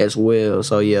as well.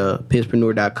 So yeah,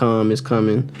 pitspreneur.com is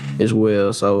coming as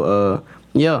well. So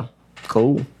yeah,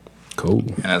 cool.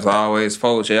 And as always,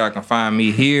 folks, y'all can find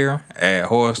me here at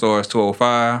Horror Stores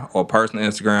 205 or personal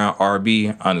Instagram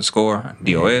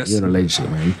RB_DOS. You're in a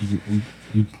relationship, man.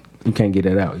 You can't get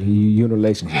that out. You're in a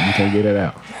relationship. You can't get that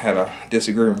out. Had a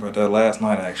disagreement with that last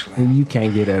night, actually. You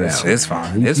can't get that out. It's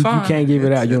fine. It's fine. You can't give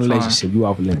it out. You're in a relationship. Fine. You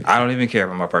off limits. I don't even care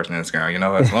for my personal Instagram. You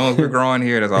know, as long as we're growing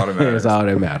here, that's all that matters. That's all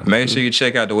that matters. Make sure you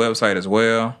check out the website as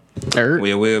well.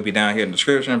 We will be down here in the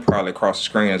description, probably across the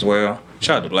screen as well.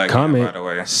 Shout out to Black Comment, Man, by the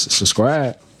way.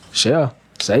 Subscribe, share,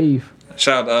 save.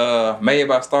 Shout out Made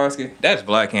by Starsky. That's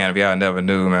Black Hand if y'all never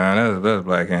knew, man. That's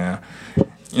Black Hand. You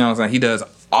know what I'm saying? He does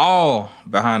all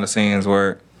behind the scenes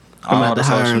work. I'm about to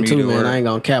hire him too, man. I ain't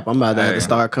gonna cap. I'm about to have to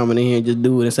start coming in here and just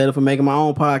do it. Instead of making my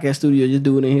own podcast studio, just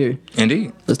do it in here.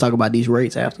 Indeed. Let's talk about these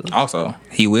rates after. Also,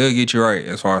 he will get you right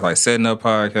as far as like setting up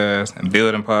podcasts and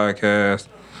building podcasts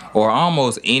or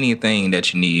almost anything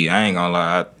that you need. I ain't gonna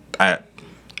lie. I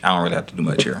don't really have to do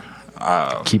much here.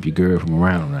 Keep your girl from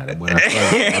around now. That boy,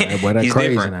 that he's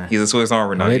crazy different. now. He's a Swiss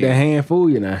Army knife. Let that hand fool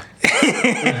you now.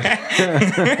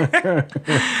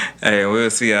 Hey, we'll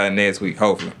see y'all next week,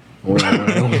 hopefully. We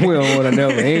don't want to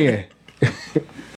never end.